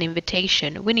refuse an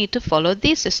invitation, we need to follow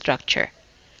this structure.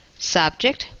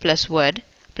 Subject plus would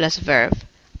plus verb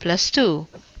plus to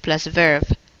plus verb,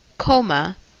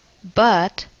 comma,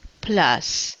 but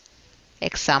plus.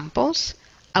 Examples: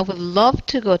 I would love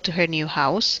to go to her new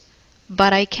house,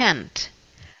 but I can't.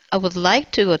 I would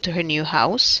like to go to her new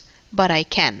house, but I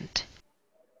can't.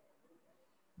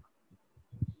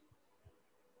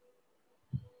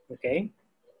 Okay.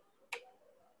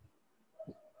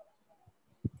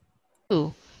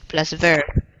 To plus verb,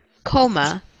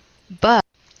 comma, but.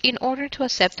 In order to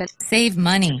accept an Save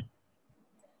money.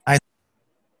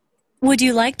 Would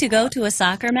you like to go to a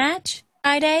soccer match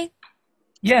Friday?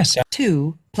 Yes.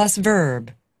 To plus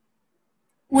verb.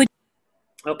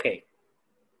 Okay.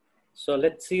 So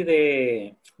let's see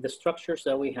the structures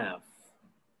that we have.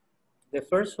 The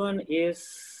first one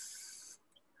is,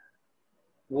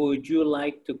 would you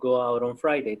like to go out on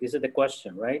Friday? This is the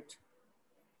question, right?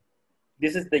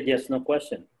 This is the yes, no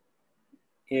question.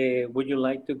 Would you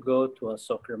like to go to a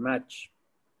soccer match?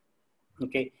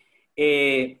 Okay.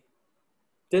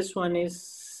 This one is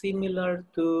similar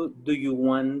to, do you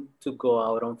want to go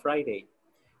out on Friday?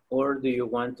 Or do you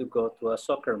want to go to a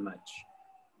soccer match?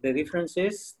 The difference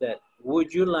is that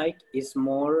would you like is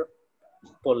more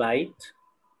polite,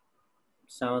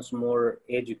 sounds more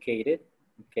educated,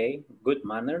 okay, good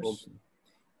manners.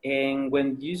 Okay. And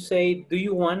when you say, do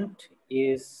you want,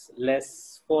 is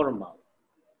less formal.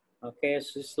 Okay,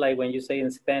 it's just like when you say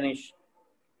in Spanish,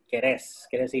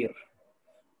 querés ir,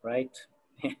 right?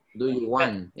 Do you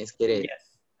want? Es querer.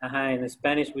 Yes. In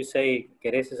Spanish we say,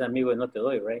 querés es amigo y no te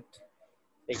doy, right?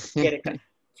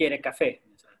 Quiere café.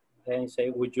 Then you say,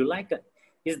 would you like it?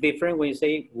 It's different when you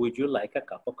say, would you like a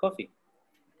cup of coffee?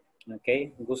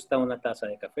 Okay, gusta una taza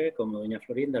de café, como doña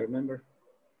Florinda, remember?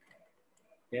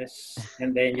 Yes,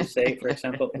 and then you say, for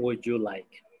example, would you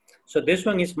like? So this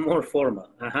one is more formal.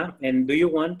 And do you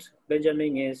want,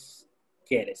 Benjamin, is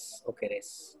quieres o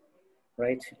querés,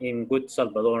 right? In good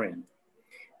Salvadorian.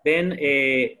 Then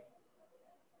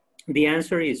the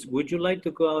answer is, would you like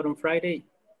to go out on Friday?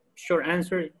 Short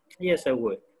answer, yes, I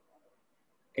would.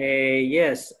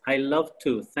 Yes, I love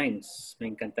to, thanks. Me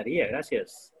encantaría,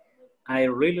 gracias. I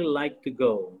really like to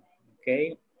go,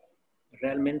 okay?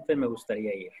 Realmente me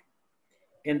gustaría ir.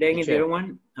 And then in the other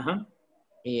one,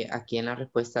 aquí en la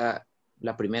respuesta,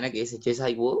 la primera que dice yes,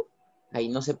 I will, ahí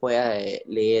no se puede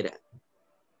leer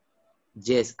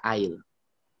yes, I'll.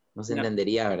 No se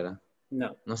entendería, ¿verdad?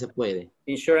 No. No se puede.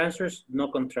 In short answers,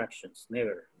 no contractions,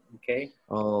 never, okay?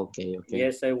 Oh, okay, okay.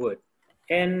 Yes, I would.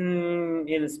 And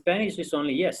in Spanish, it's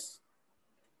only yes.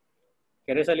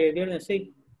 ¿Quieres salir el viernes?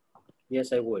 Sí.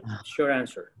 Yes, I would. Short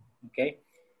answer, okay?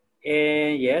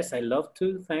 And yes, I love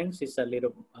to, thanks. It's a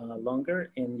little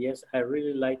longer. And yes, I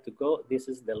really like to go. This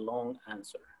is the long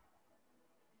answer.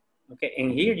 Okay,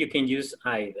 and here you can use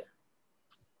either.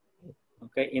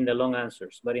 Okay, in the long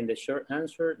answers. But in the short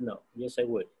answer, no. Yes, I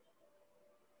would.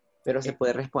 Pero se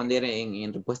puede responder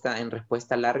en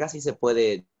respuesta larga, sí se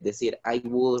puede decir, I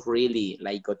would really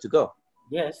like to go.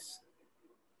 Yes.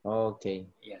 Okay.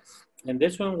 Yes. And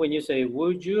this one, when you say,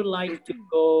 would you like to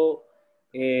go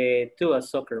to a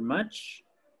soccer match?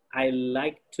 I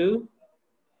like to,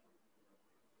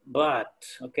 but,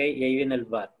 okay, y ahí viene el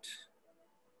but.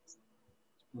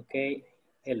 Okay,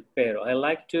 el pero. I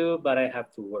like to, but I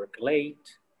have to work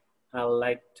late. I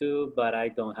like to, but I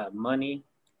don't have money.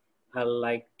 I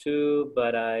like to,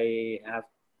 but I have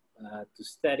to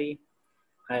study.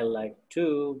 I like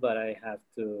to, but I have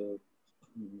to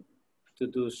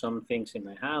do some things in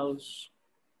my house.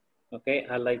 Okay,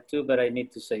 I like to, but I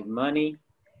need to save money.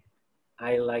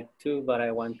 I like to, but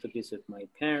I want to visit my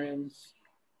parents.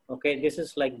 Okay, this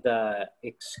is like the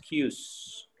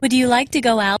excuse. Would you like to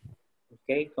go out?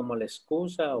 Okay, como la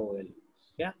excusa o el,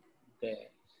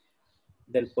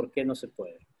 del por qué no se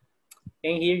puede.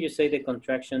 And here you say the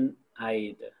contraction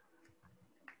I'd.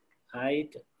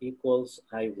 I'd equals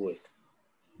I would.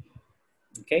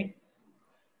 Okay?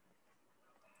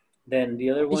 Then the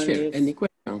other one is... Any question?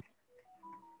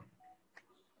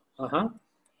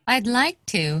 I'd like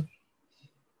to.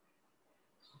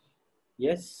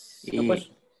 Yes, no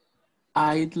question.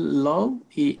 I'd love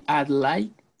y I'd like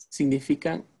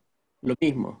significan lo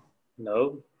mismo.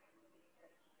 No.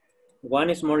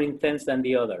 One is more intense than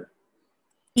the other.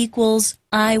 Equals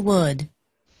I would.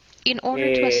 In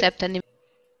order to accept an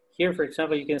Here, for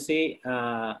example, you can see,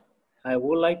 I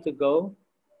would like to go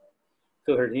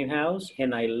to her new house,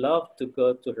 and I love to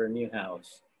go to her new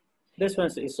house. This one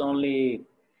is only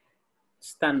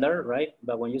standard, right?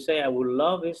 But when you say I would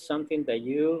love, is something that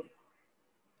you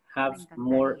have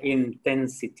more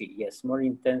intensity. Yes, more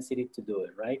intensity to do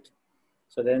it, right?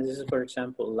 So then this is, for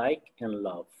example, like and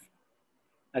love.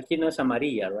 Aquí no es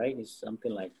amarilla, right? It's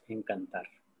something like encantar.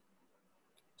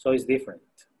 So it's different.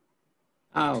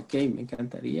 Ah, ok, me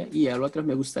encantaría. Y al otro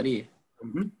me gustaría.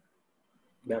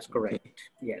 That's correct. Okay.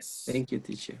 Yes. Thank you,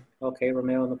 teacher. Okay,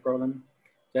 Romeo, no problem.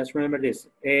 Just remember this.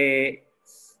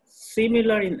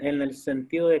 Similar en el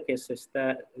sentido de que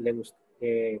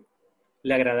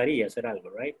le agradaría hacer algo,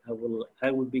 right?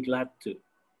 I would be glad to.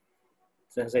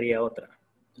 Esa sería otra.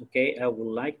 Okay, I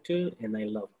would like to and I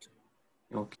love to.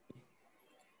 Okay.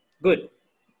 Good.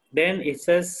 Then it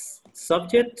says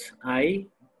subject, I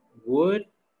would.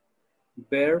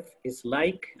 Verb is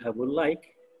like, I would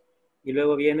like. Y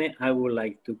luego viene I would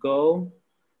like to go.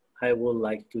 I would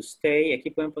like to stay.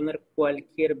 Aquí pueden poner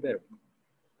cualquier verbo.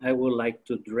 I would like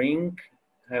to drink.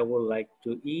 I would like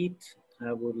to eat.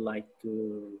 I would like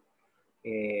to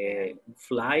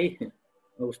fly. Me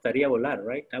gustaría volar,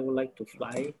 right? I would like to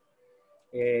fly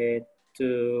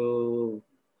to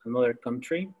another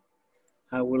country.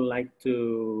 I would like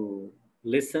to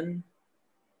listen.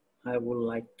 I would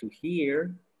like to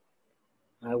hear.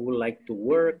 I would like to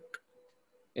work.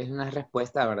 Es una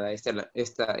respuesta, ¿verdad?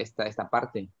 Esta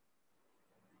parte.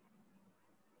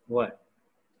 What?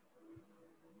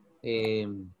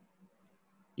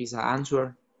 Is an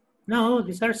answer. No,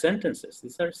 these are sentences.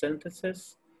 These are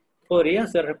sentences. Podrían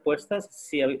ser respuestas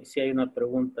si hay una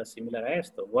pregunta similar a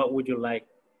esto. What would you like?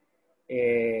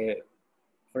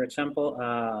 For example,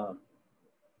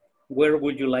 where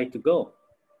would you like to go?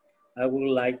 I would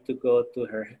like to go to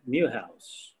her new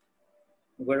house.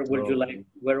 Where would you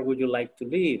like to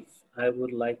live? I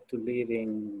would like to live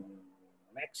in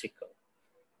Mexico.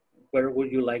 Where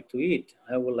would you like to eat?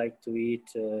 I would like to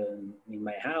eat in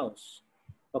my house.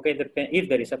 Okay, if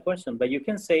there is a question, but you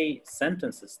can say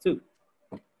sentences too.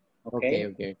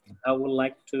 Okay. I would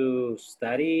like to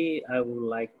study. I would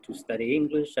like to study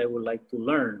English. I would like to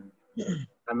learn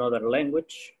another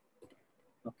language.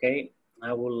 Okay.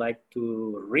 I would like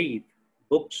to read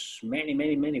books, many,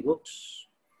 many, many books.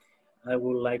 I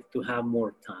would like to have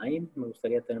more time. Me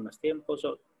gustaría tener más tiempo.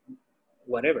 So,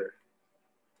 whatever.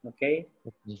 Okay.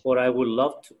 Or I would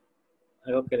love to.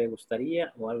 Algo que le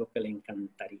gustaría o algo que le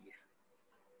encantaría.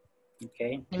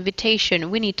 Okay. Invitation,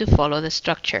 we need to follow the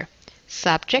structure.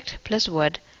 Subject plus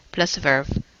would plus verb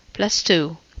plus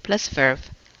to plus verb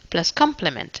plus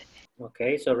complement.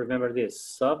 Okay, so remember this.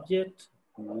 Subject,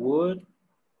 would,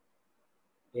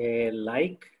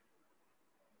 like,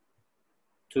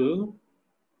 to,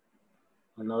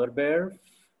 another verb,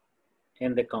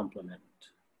 and the complement.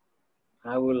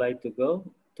 I would like to go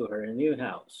to her new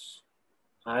house.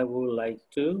 I would like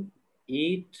to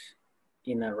eat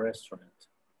in a restaurant.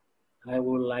 I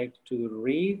would like to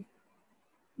read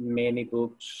many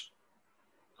books.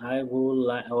 I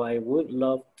would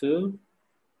love to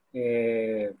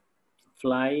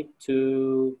fly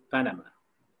to Panama.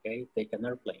 Okay, take an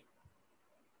airplane.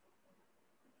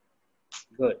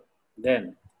 Good.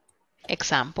 Then.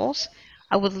 Examples.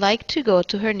 I would like to go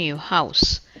to her new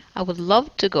house. I would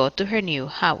love to go to her new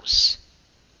house.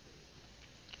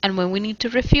 And when we need to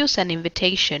refuse an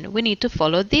invitation, we need to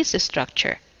follow this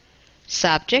structure.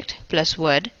 Subject plus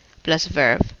would plus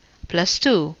verb plus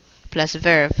to plus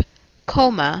verb,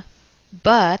 comma,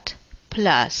 but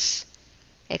plus.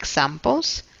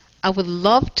 Examples. I would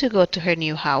love to go to her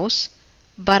new house,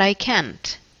 but I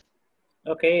can't.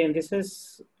 Okay, and this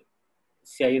is,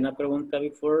 si hay una pregunta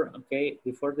before, okay,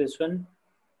 before this one,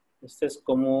 este es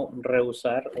cómo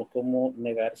rehusar o cómo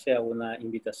negarse a una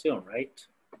invitación, right?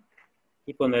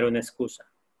 Y poner una excusa.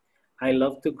 I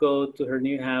love to go to her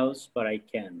new house, but I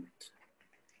can't.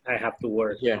 I have to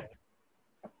work. Yeah.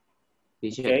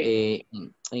 Teacher, Okay.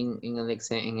 en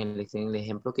el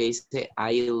ejemplo que dice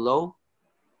I love,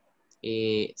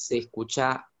 se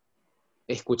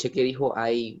escuché que dijo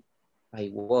I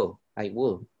will,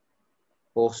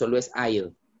 o solo es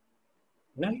I'll.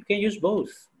 No, you can use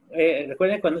both.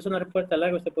 Recuerden, cuando es una respuesta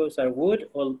larga, usted puede usar would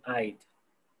o I'd.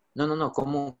 No,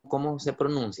 ¿cómo se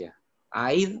pronuncia?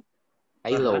 I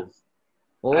love,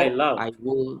 o I love. I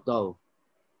will love.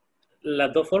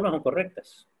 Las dos formas son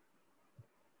correctas.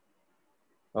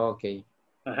 Okay.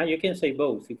 You can say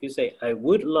both. If you say, I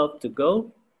would love to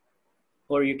go,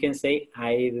 or you can say,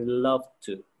 I'd love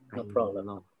to. No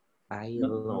problem.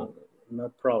 No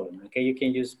problem. Okay, you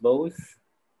can use both.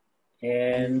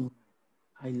 And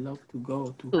I love to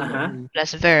go to.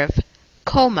 Plus verb,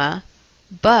 comma,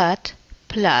 but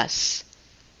plus.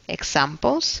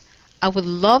 Examples: I would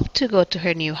love to go to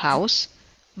her new house,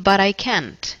 but I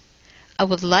can't. I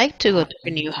would like to go to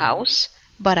her new house,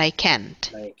 but I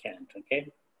can't. I can't,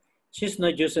 okay? She's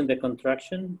not using the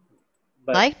contraction,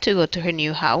 but Like to go to her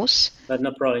new house. But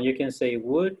no problem. You can say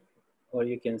would, or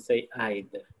you can say I'd.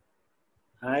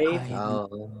 I'd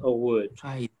or would.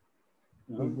 I'd.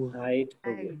 I'd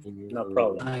or would. No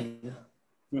problem.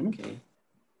 Okay.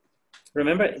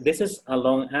 Remember, this is a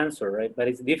long answer, right? But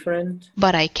it's different.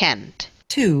 But I can't.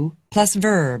 To plus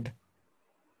verb.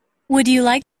 Would you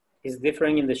like? It's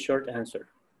different in the short answer.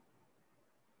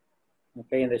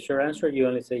 Okay, in the short answer, you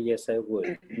only say yes, I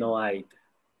would. No, I'd.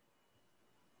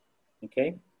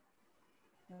 Okay?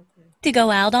 To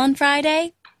go out on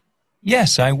Friday?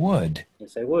 Yes, I would.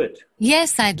 Yes, I would.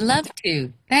 Yes, I'd love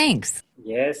to. Thanks.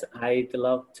 Yes, I'd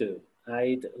love to.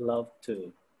 I'd love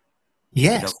to.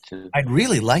 Yes, I'd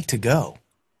really like to go.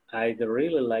 I'd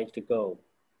really like to go.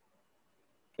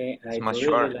 Okay, I'd really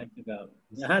short. like to go.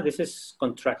 This is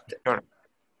contracted. Sure.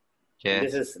 Yes.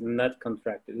 This is not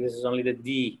contracted. This is only the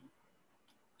D.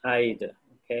 I'd,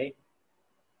 okay?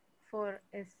 For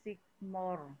a speak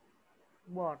more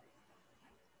word.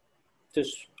 To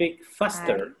speak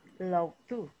faster. I love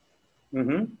to.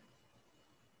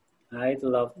 I'd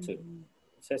love to.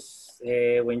 Says,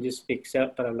 when you speak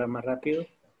para hablar más rápido,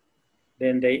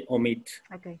 then they omit.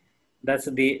 Okay. That's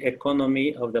the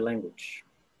economy of the language.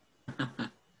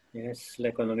 Yes, la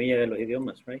economía de los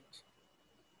idiomas, right?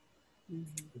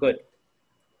 Good.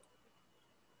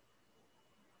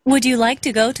 Would you like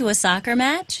to go to a soccer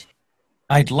match?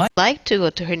 I'd like to go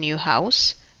to her new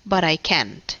house, but I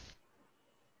can't.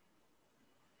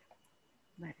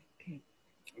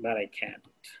 But I can't.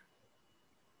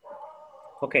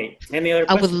 Okay, any other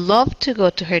I question? would love to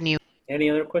go to her new. Any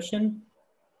other question?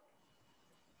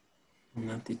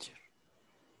 No, teacher.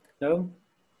 No?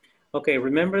 Okay,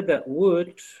 remember that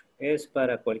would es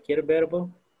para cualquier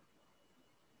verbo.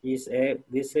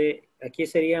 Dice, aquí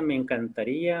sería me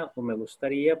encantaría o me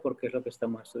gustaría porque es lo que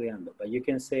estamos estudiando. But you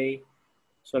can say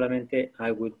solamente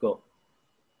I would go.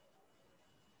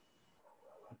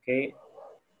 Okay,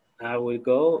 I would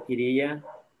go, iría.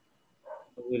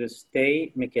 I would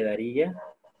stay, me quedaría.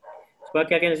 Es para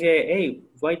que alguien dice, hey,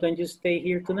 why don't you stay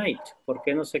here tonight? ¿Por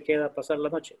qué no se queda a pasar la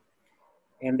noche?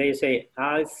 And they say,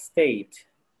 I stayed,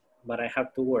 but I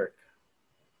have to work.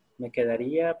 Me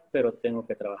quedaría, pero tengo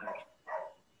que trabajar.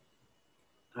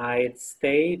 I'd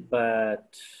stay,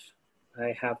 but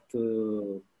I have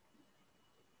to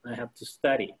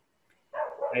study.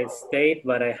 I stayed,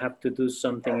 but I have to do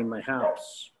something in my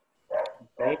house.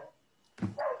 Okay?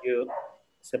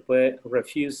 Se puede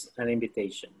refuse an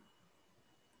invitation.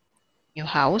 New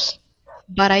house,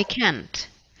 but I can't.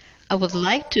 I would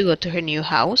like to go to her new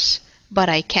house, but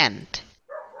I can't.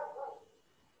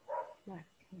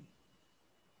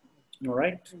 All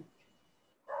right.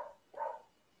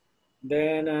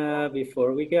 Then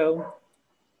before we go,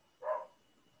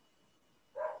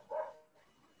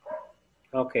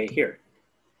 okay, here.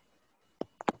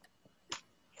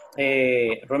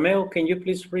 Romeo, can you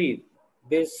please read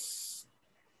this?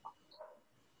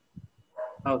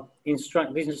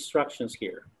 These instructions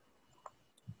here.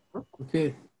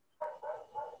 Okay.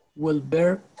 Will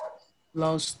verb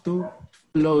plus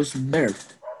verb.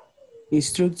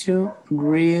 Instruction: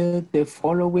 read the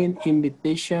following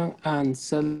invitation and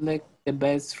select the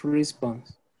best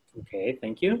response. Okay,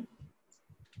 thank you.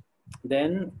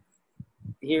 Then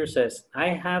here says, I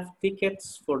have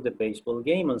tickets for the baseball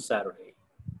game on Saturday.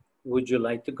 Would you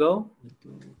like to go?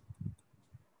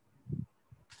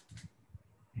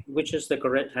 Which is the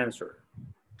correct answer?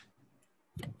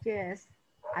 Yes,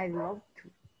 I love to.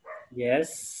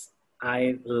 Yes,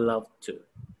 I love to.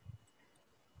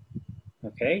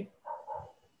 Okay.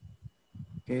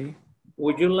 Okay.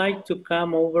 Would you like to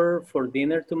come over for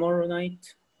dinner tomorrow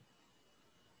night?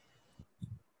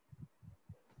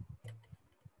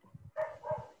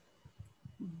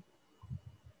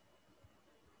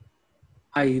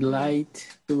 I like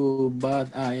to,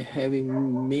 but I have a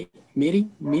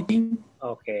meeting.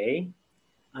 Okay.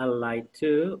 I like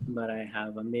to, but I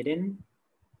have a meeting.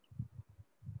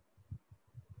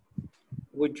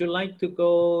 Would you like to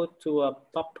go to a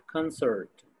pop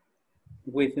concert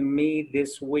with me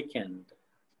this weekend?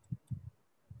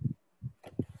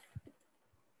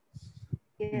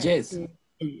 Yes.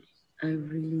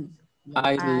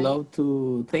 I'd love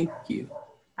to. Thank you.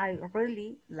 I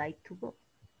really like to go.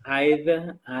 I'd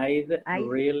really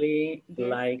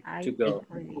like to go.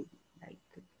 Really like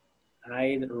to.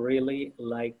 I'd really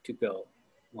like to go.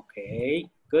 Okay,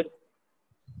 good.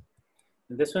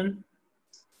 And this one,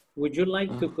 would you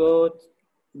like to go?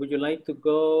 Would you like to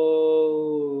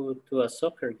go to a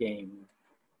soccer game?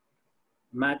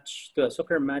 To a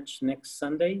soccer match next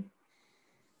Sunday?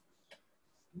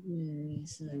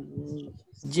 Yes, I would.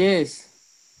 Yes,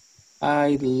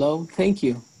 I'd love, thank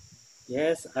you.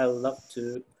 Yes, I'd love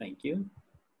to, thank you.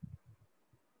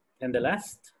 And the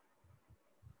last?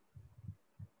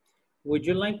 Would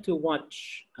you like to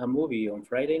watch a movie on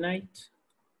Friday night?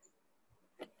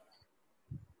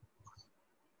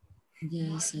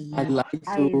 Yes, I'd like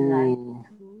to,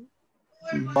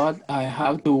 but I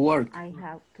have to work. I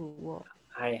have to work.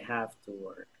 I have to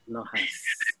work, no has.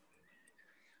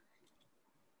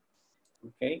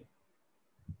 Okay.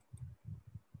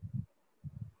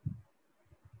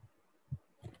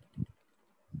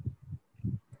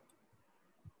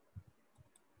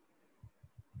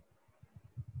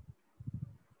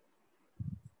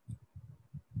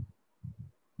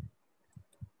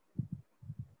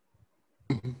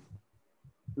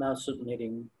 Now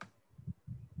submitting.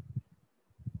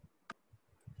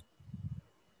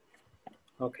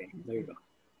 Okay, there you go.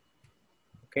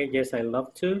 Okay, yes, I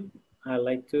love to. I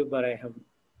like to, but I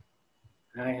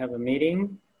have a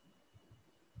meeting.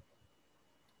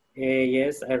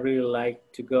 Yes, I really like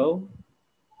to go.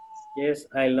 Yes,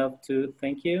 I love to,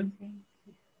 thank you.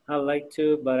 I like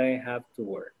to, but I have to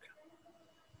work.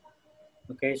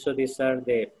 Okay, so these are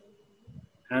the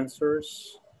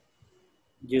answers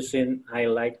using I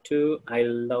like to, I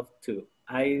love to,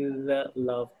 I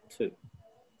love to.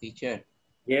 Teacher.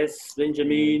 Yes,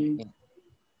 Benjamin.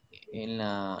 En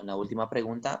la última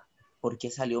pregunta, ¿por qué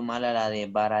salió mala la de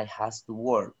but I has to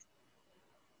work?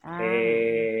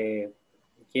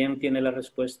 ¿Quién tiene la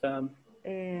respuesta?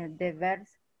 The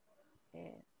verbs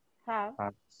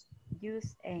have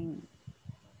used in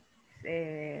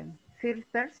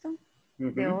first person,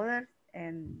 the other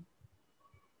and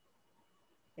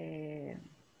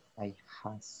I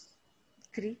has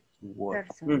three work.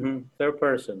 person. Third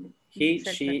person. He,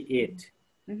 she, it.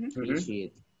 He, she,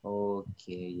 it.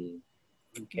 Okay.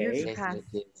 Okay. Yes,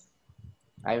 yes.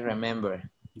 I remember.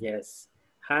 Yes.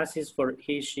 Has is for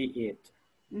he, she, it.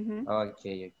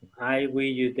 Okay. I, we,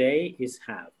 you, they is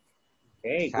have.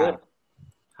 Okay, Have. good.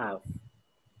 Have.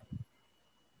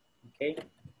 Okay.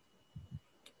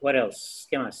 What else?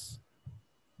 ¿Qué más?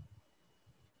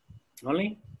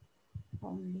 Only?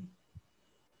 Only.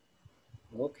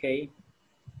 Okay.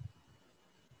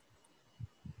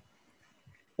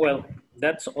 Well,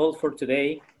 that's all for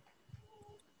today.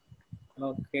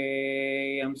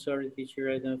 Okay, I'm sorry, teacher,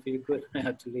 I don't feel good. I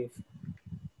have to leave.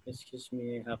 Excuse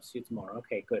me, I have to see you tomorrow.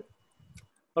 Okay, good.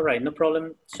 All right, no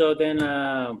problem. So then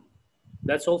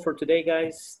that's all for today,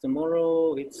 guys.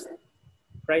 Tomorrow it's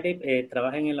Friday.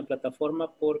 Trabajen en la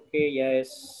plataforma porque ya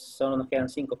solo nos quedan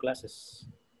 5 clases.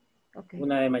 Okay.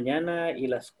 Una de mañana y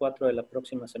las 4 de la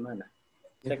próxima semana.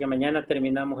 O sea que mañana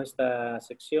terminamos esta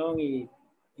sección y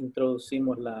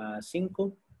introducimos la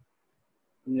 5.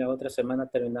 Y la otra semana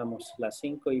terminamos la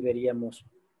 5 y veríamos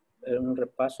un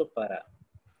repaso para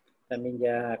también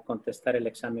ya contestar el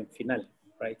examen final,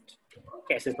 right?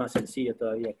 Que ese es más sencillo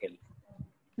todavía que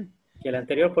el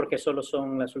anterior porque solo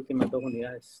son las últimas 2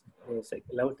 unidades,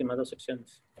 las últimas 2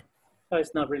 secciones. So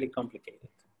it's not really complicated.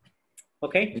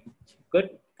 Okay,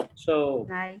 good. So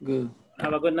good.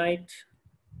 Have a good night.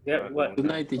 Yeah, what? Good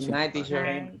night, teacher. Good night, teacher.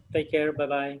 Okay. Take care.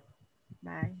 Bye-bye.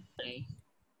 Bye.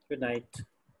 Good night.